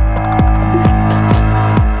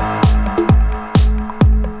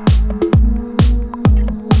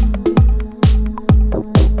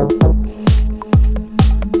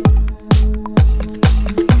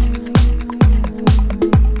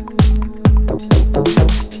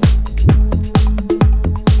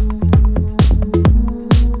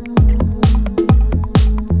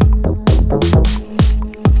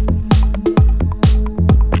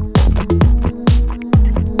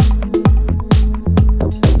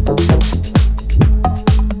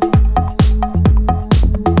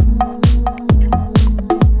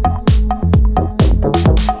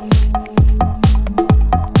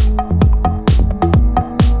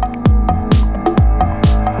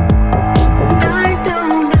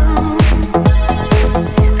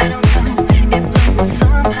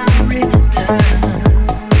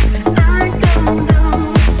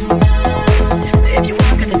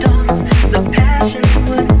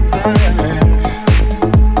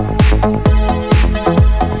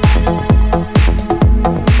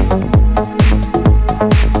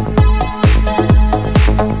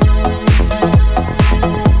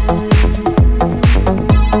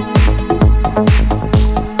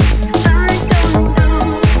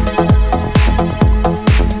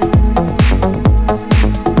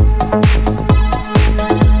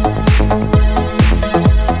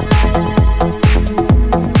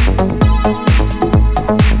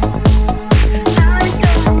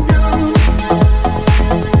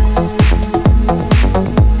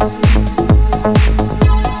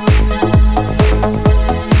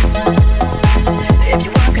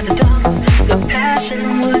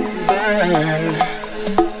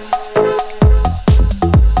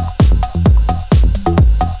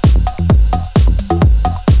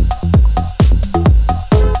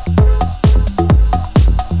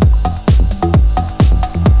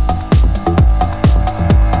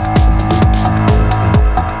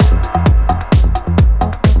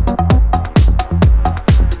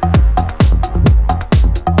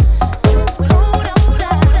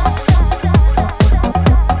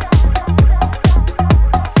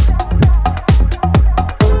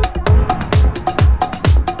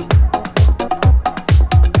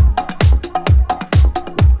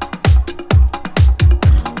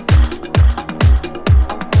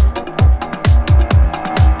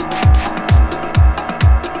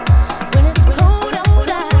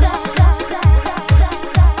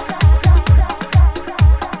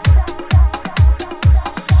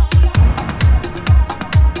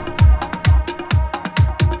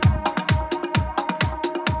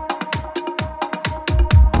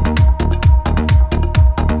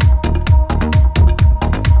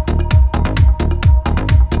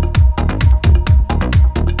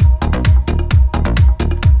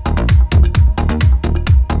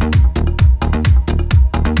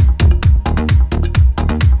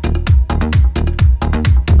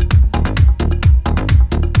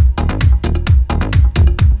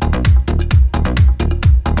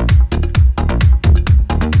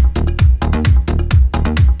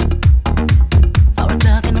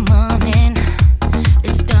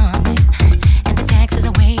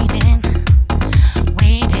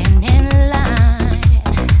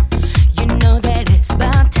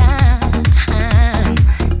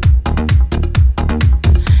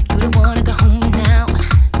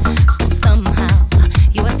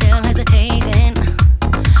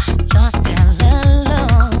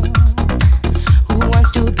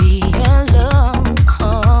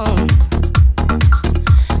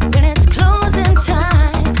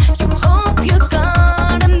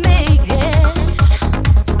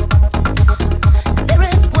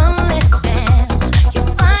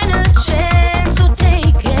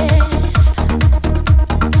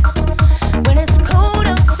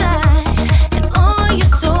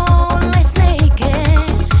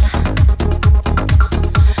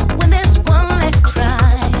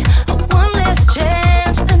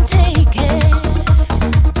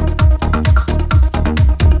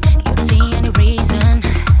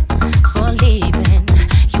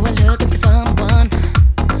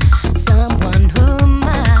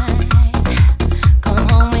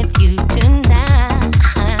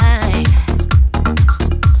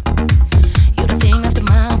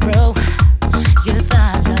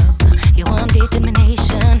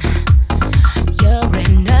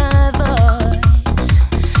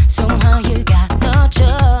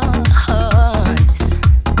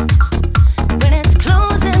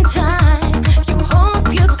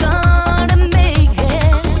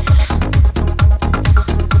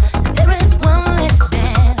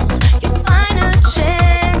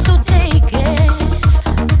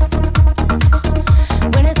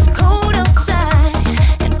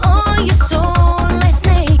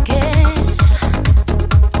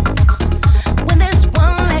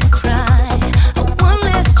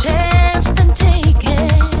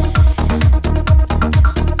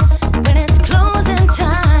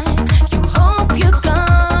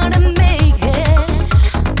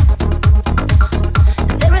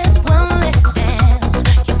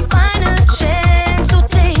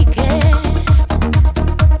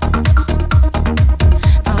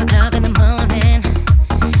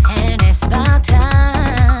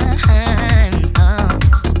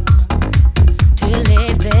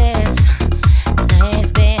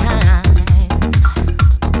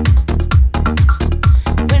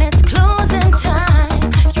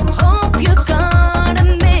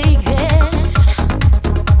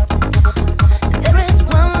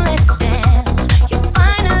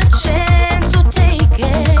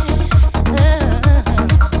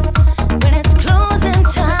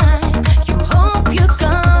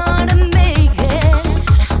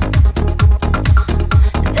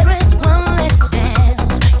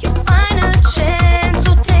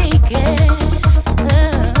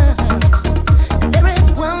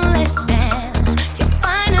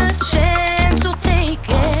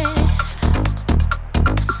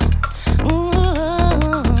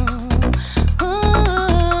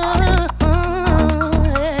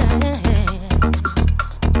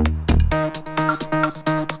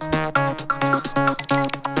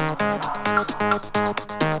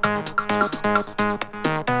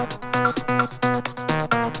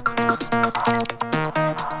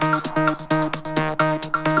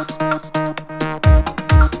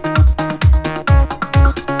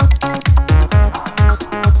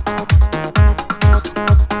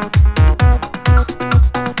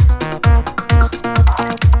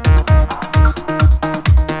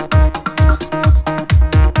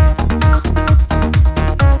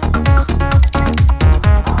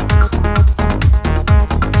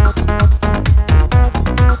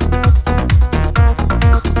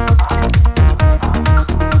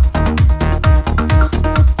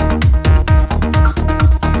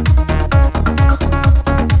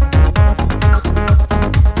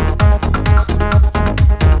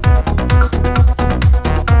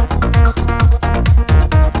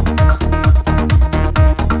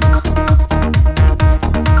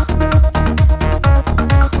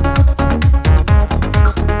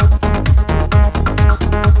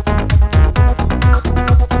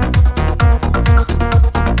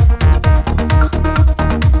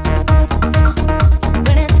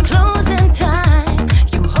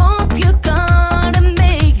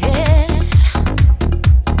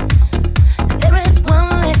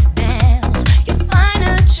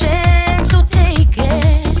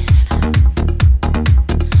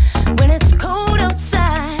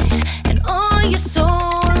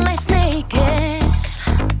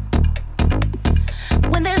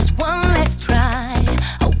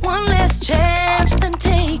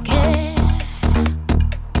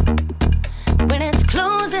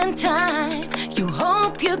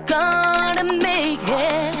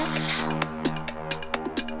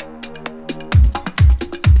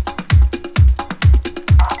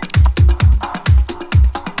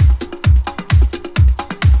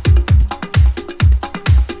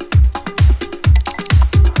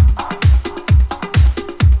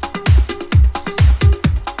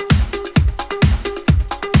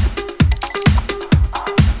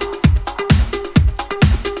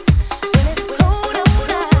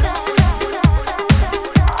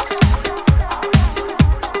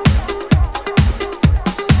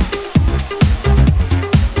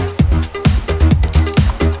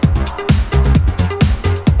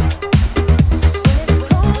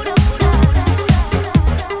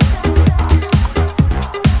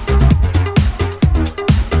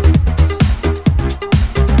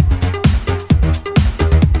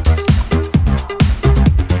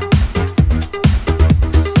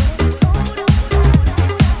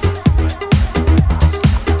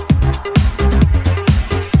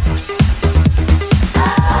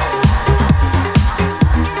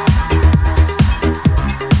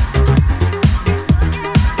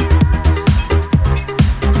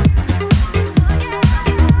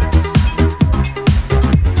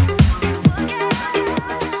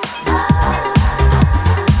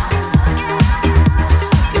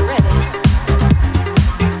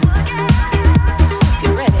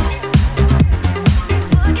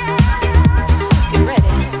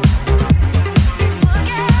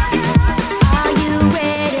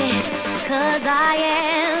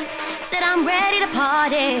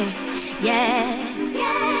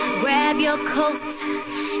 your coat,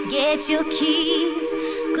 get your keys.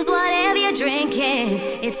 Cause whatever you're drinking,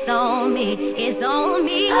 it's on me, it's on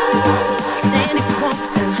me. Stand if you want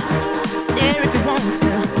to, stare if you want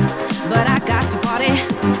to, but I got to party,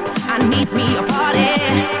 I need me a party.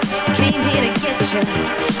 Came here to get you,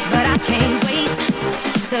 but I can't wait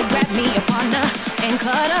to grab me a partner and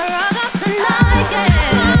cut a rug up tonight,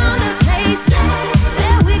 yeah. Found a place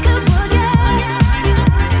that we could boogie,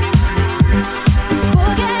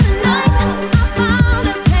 boogie tonight. I found a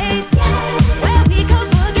place where we could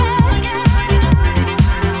boogie,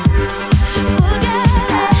 boogie.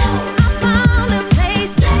 I found a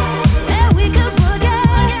place that we could boogie,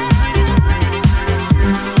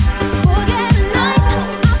 boogie tonight.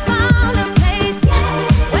 I found a place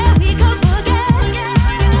where we could boogie.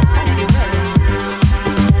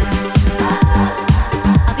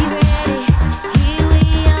 I'll be ready. Here we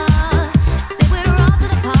are. Say we're off to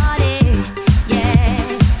the party. Yeah.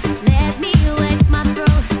 Let me wet my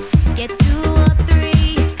throat. Get 2 or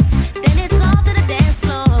 3. Then it's off to the dance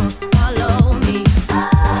floor. Follow me.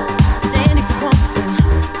 Stand if you want to.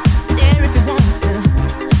 Stare if you want to.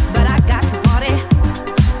 But I got to party.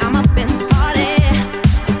 I'm up in the party.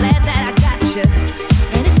 I'm glad that I got you.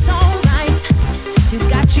 And it's alright. You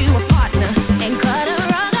got you a partner. And cut a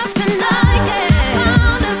rug up tonight. Yeah.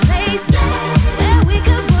 Found a place that we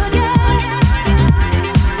could boogie.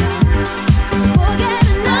 Boogie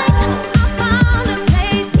tonight. I found a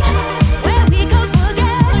place where we could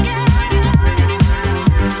boogie.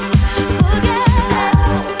 Boogie.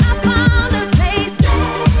 I found a place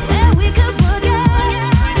that we could boogie.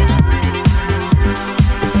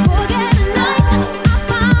 Boogie tonight. I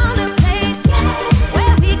found a place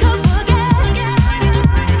where we could boogie.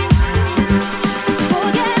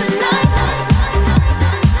 Boogie tonight.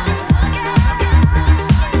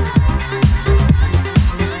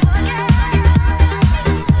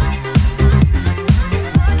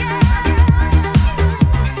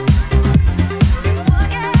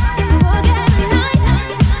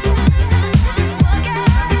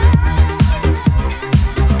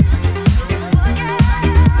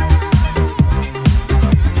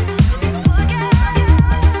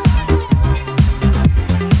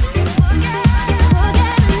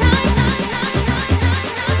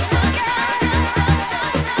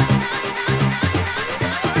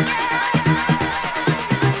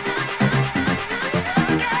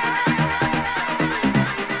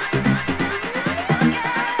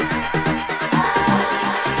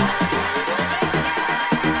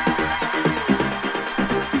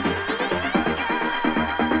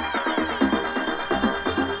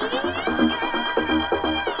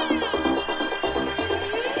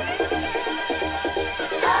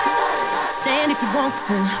 Stand if you want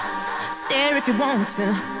to, stare if you want to,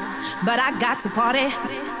 but I got to party.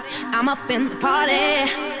 I'm up in the party.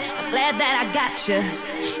 I'm glad that I got you,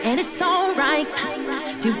 and it's alright.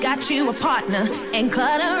 You got you a partner, and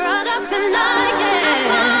cut a rug up tonight. Yeah. I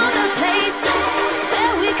found a place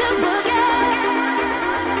where we could boogie,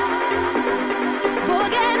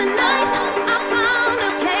 boogie tonight. I found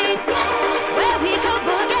a place where we could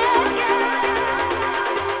boogie.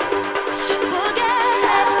 Boogie,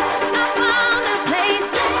 I found a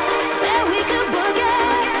place where we could boogie.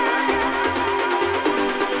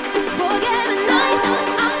 Boogie tonight,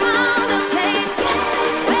 I found a place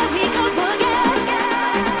where we could boogie.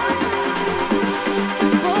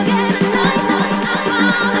 Boogie tonight.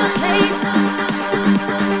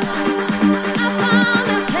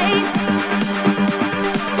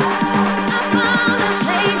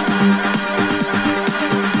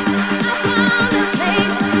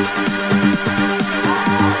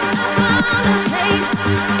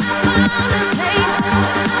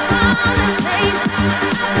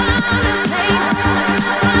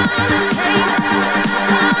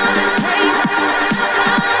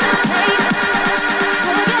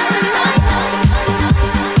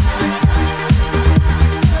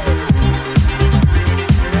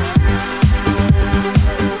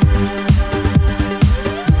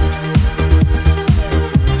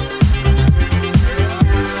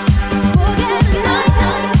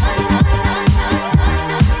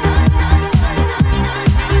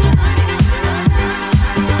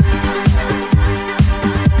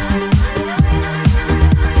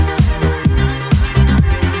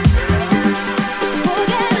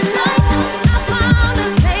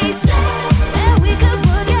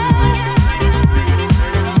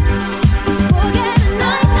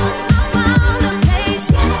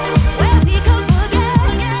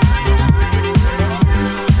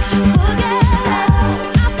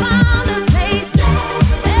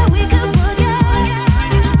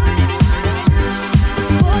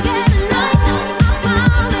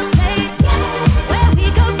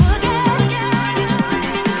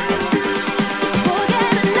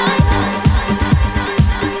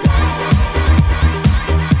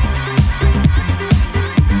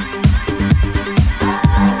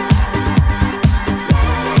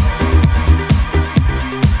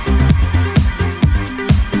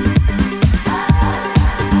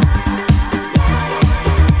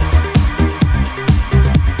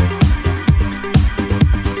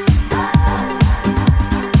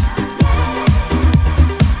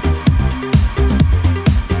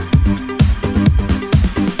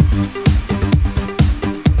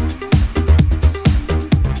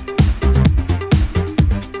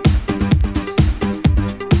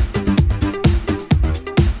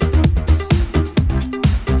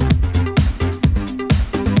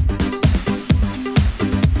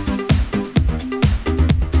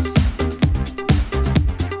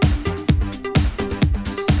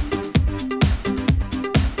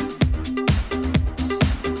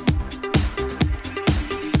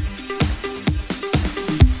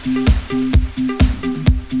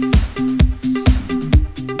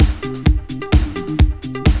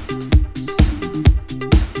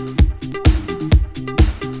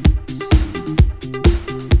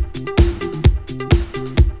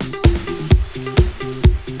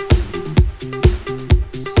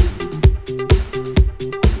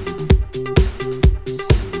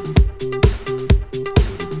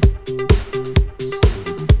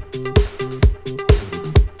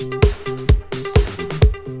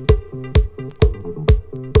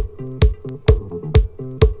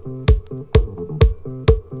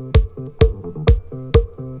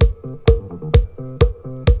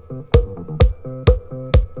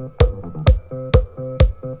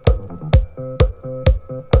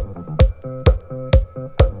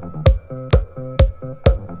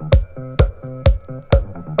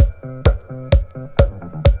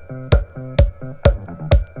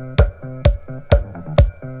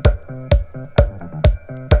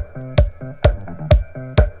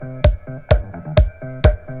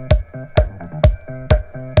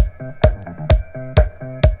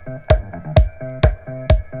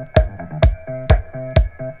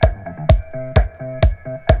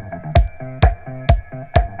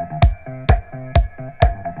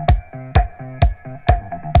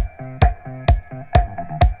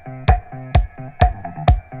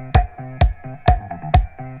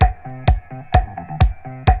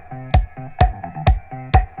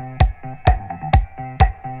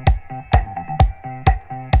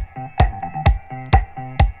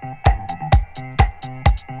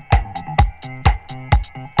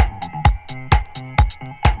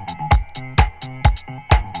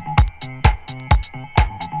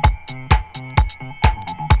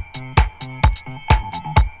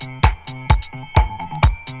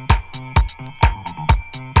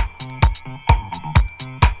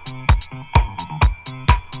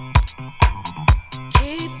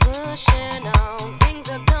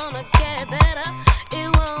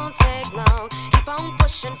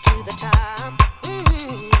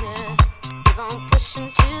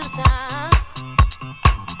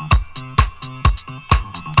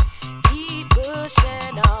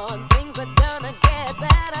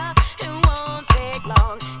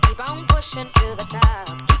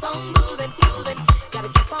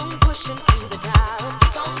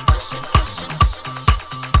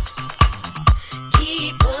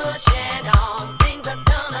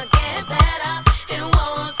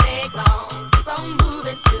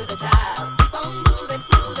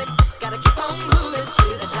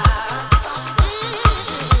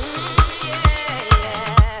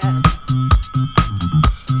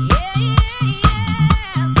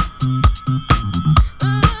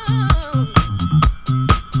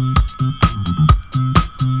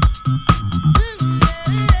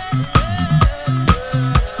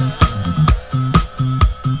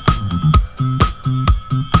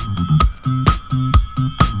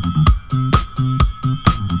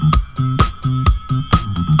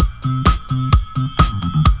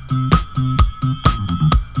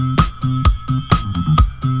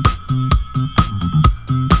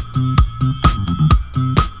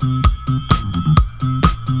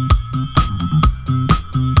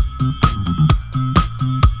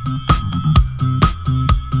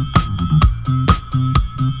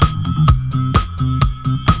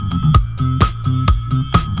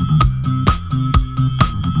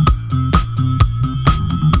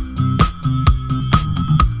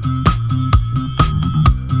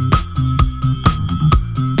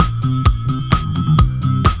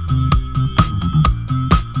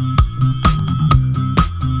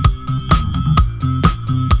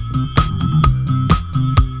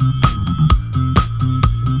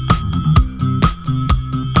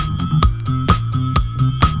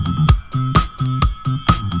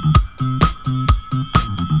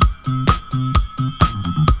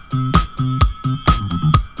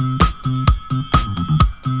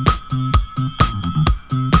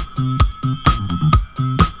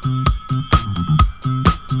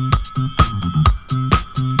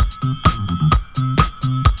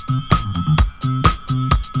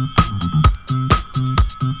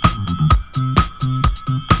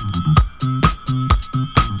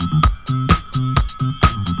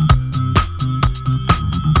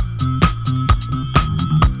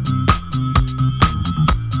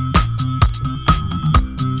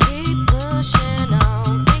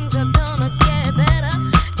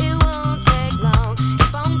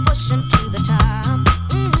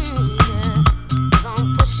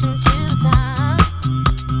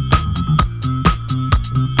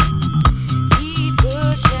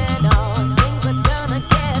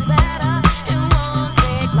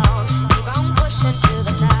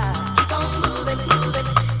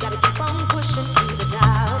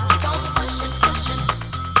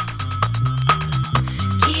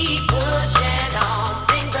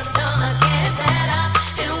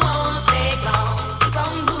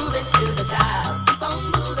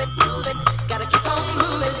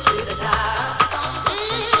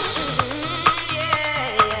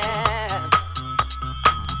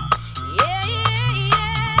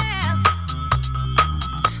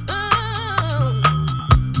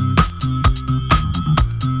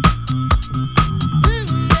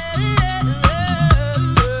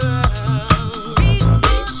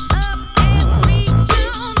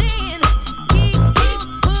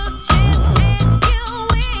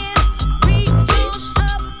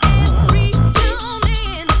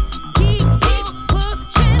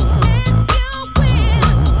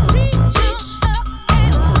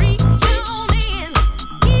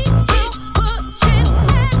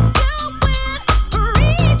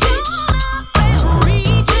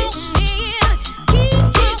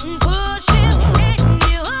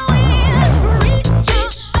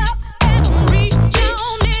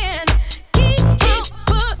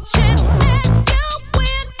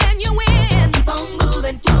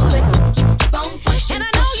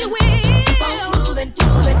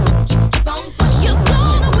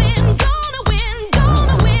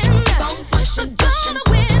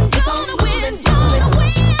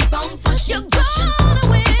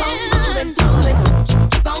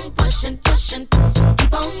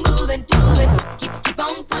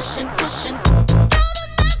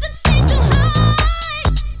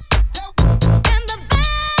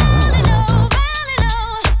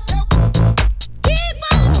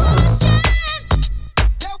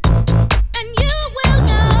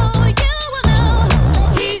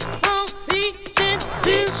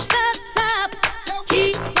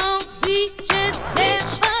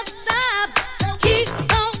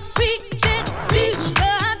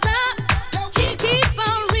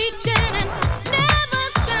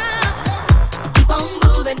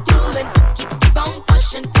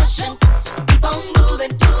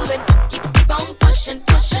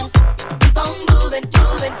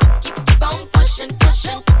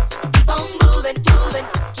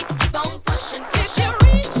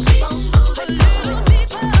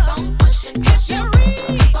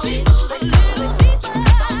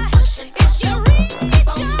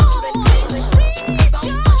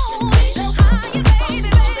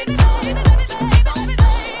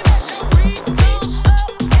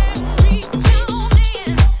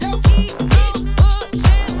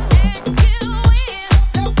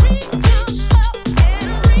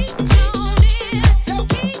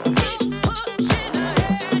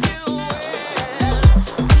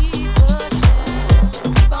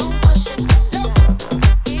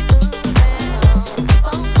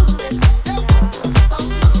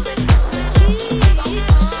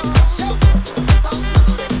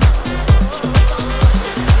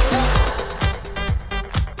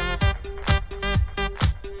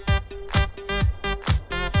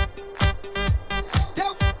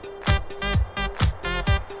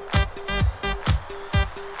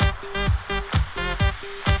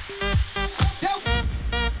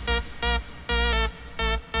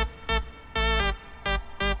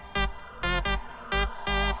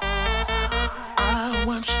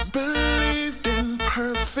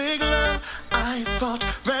 make love. I thought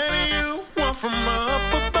that you were from up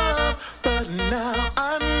above, but now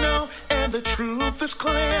I know, and the truth is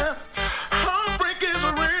clear. Heartbreak is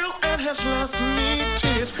real and has left me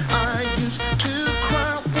tears. I used to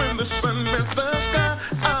cry when the sun met the sky.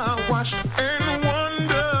 I watched and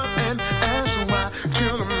wondered and asked why,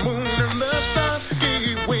 till the moon and the stars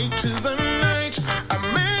gave way to the night. I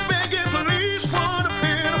may beg and please, what a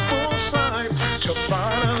pitiful sight. Till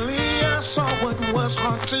finally I saw what was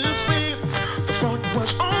hard to see. The fault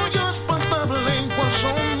was all yours, but the blame was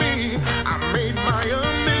on me. I made my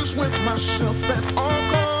amends with myself at all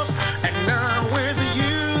costs, and now with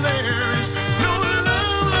you there is no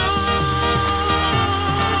love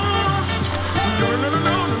lost. No, no, no,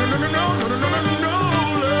 no, no, no, no, no, no, no, no, no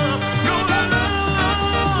love, no love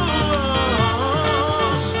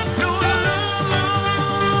lost, no love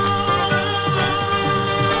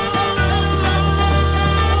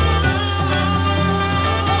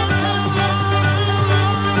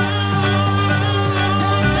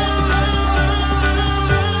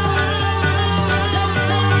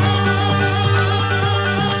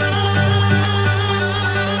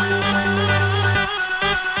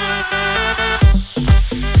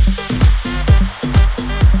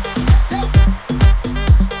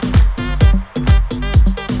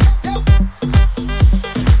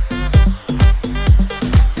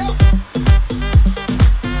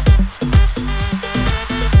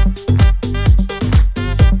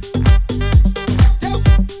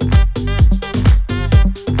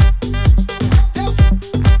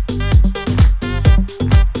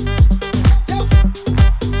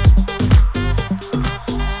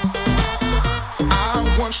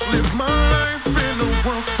lived my life in a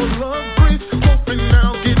world full of grief, hoping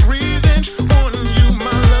I'll get revenge on you,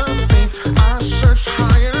 my love thief. I searched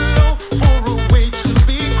high and low for a way to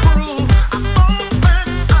be cruel. I thought that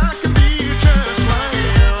I could be just like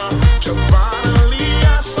you, till finally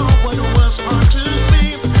I saw what was hard to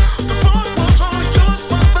see. The fault was all yours,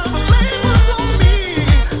 but the blame was on me.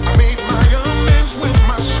 I made my amends with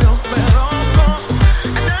myself at all costs,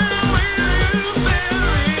 and now with you there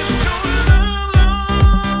is no love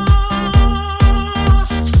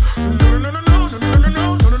lost. No, no, no, no, no, no, no,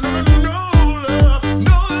 no, no, no, no, no love,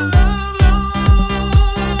 no love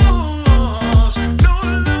lost, no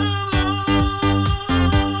love lost.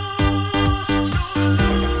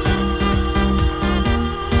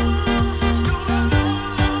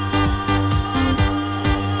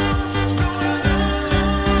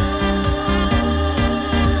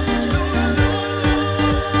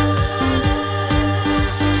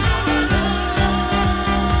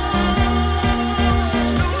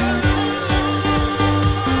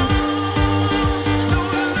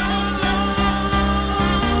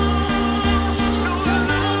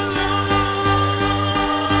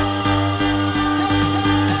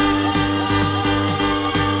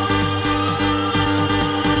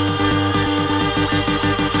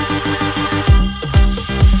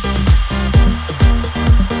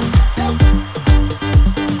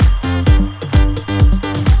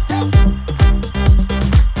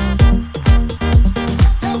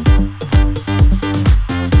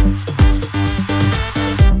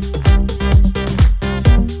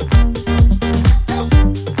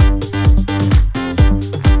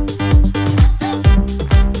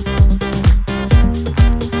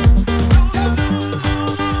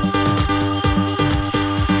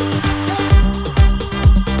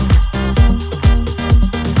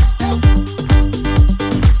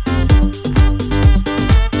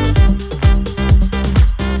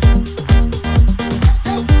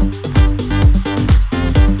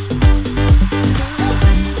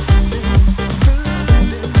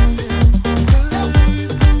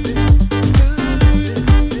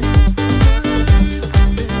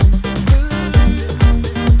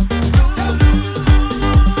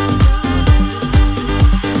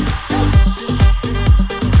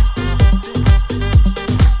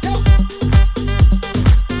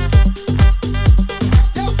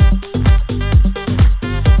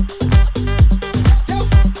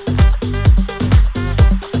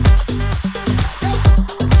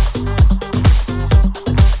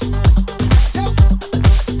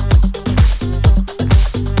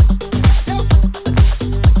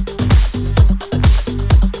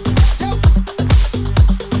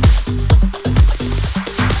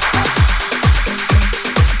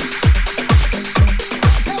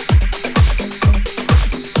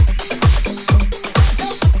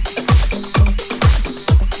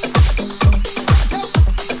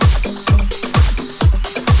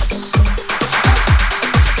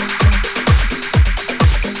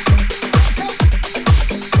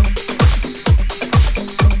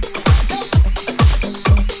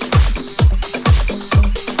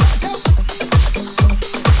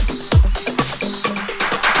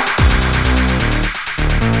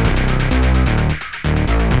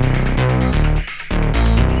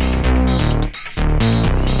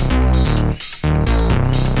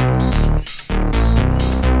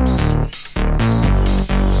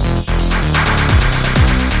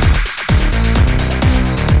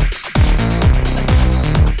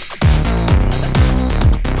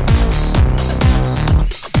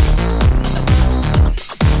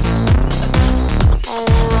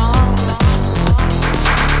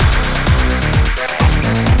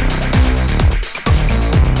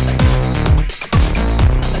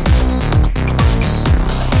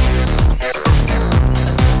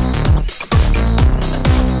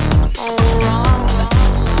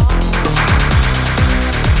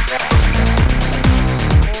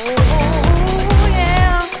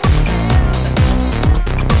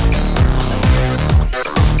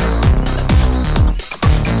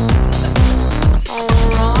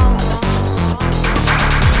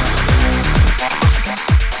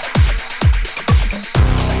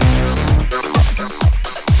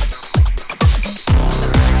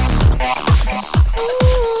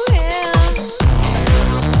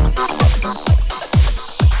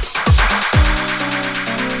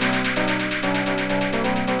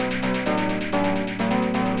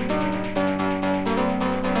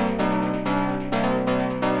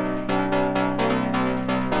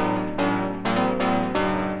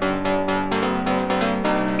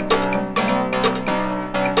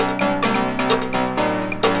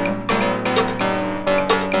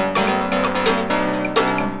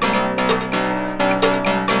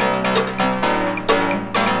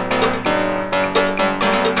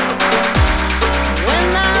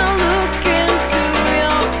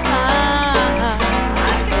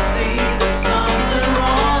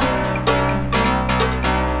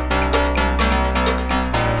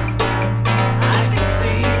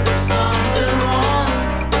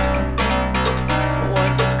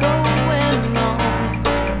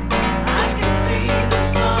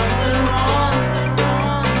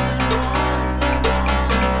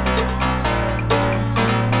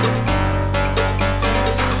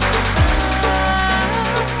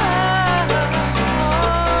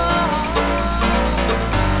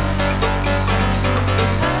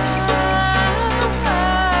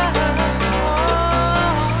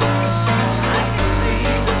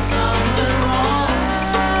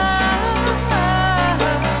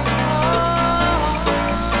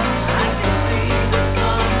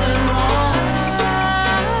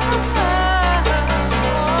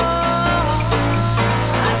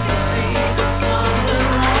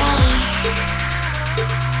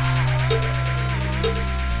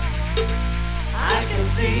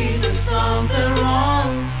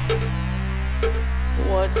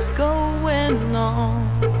 going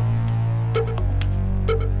on?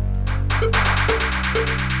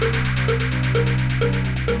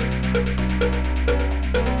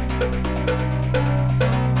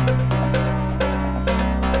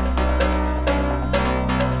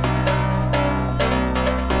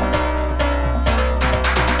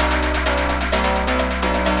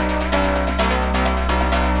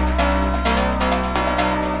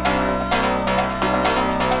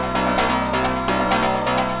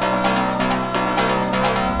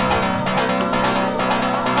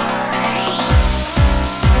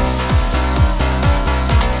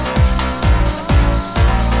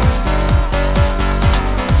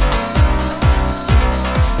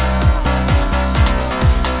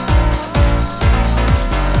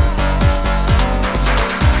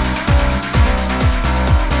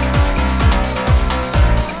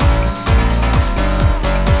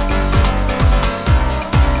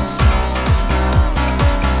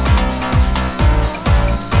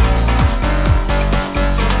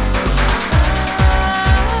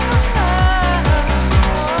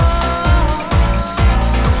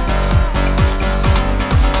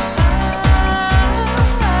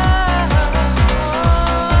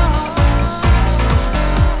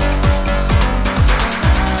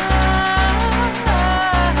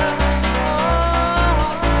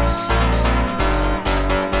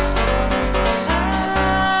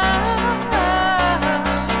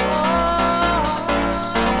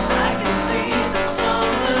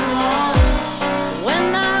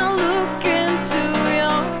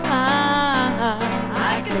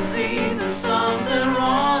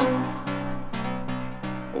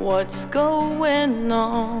 What's going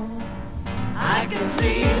on? I can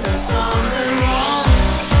see there's something wrong.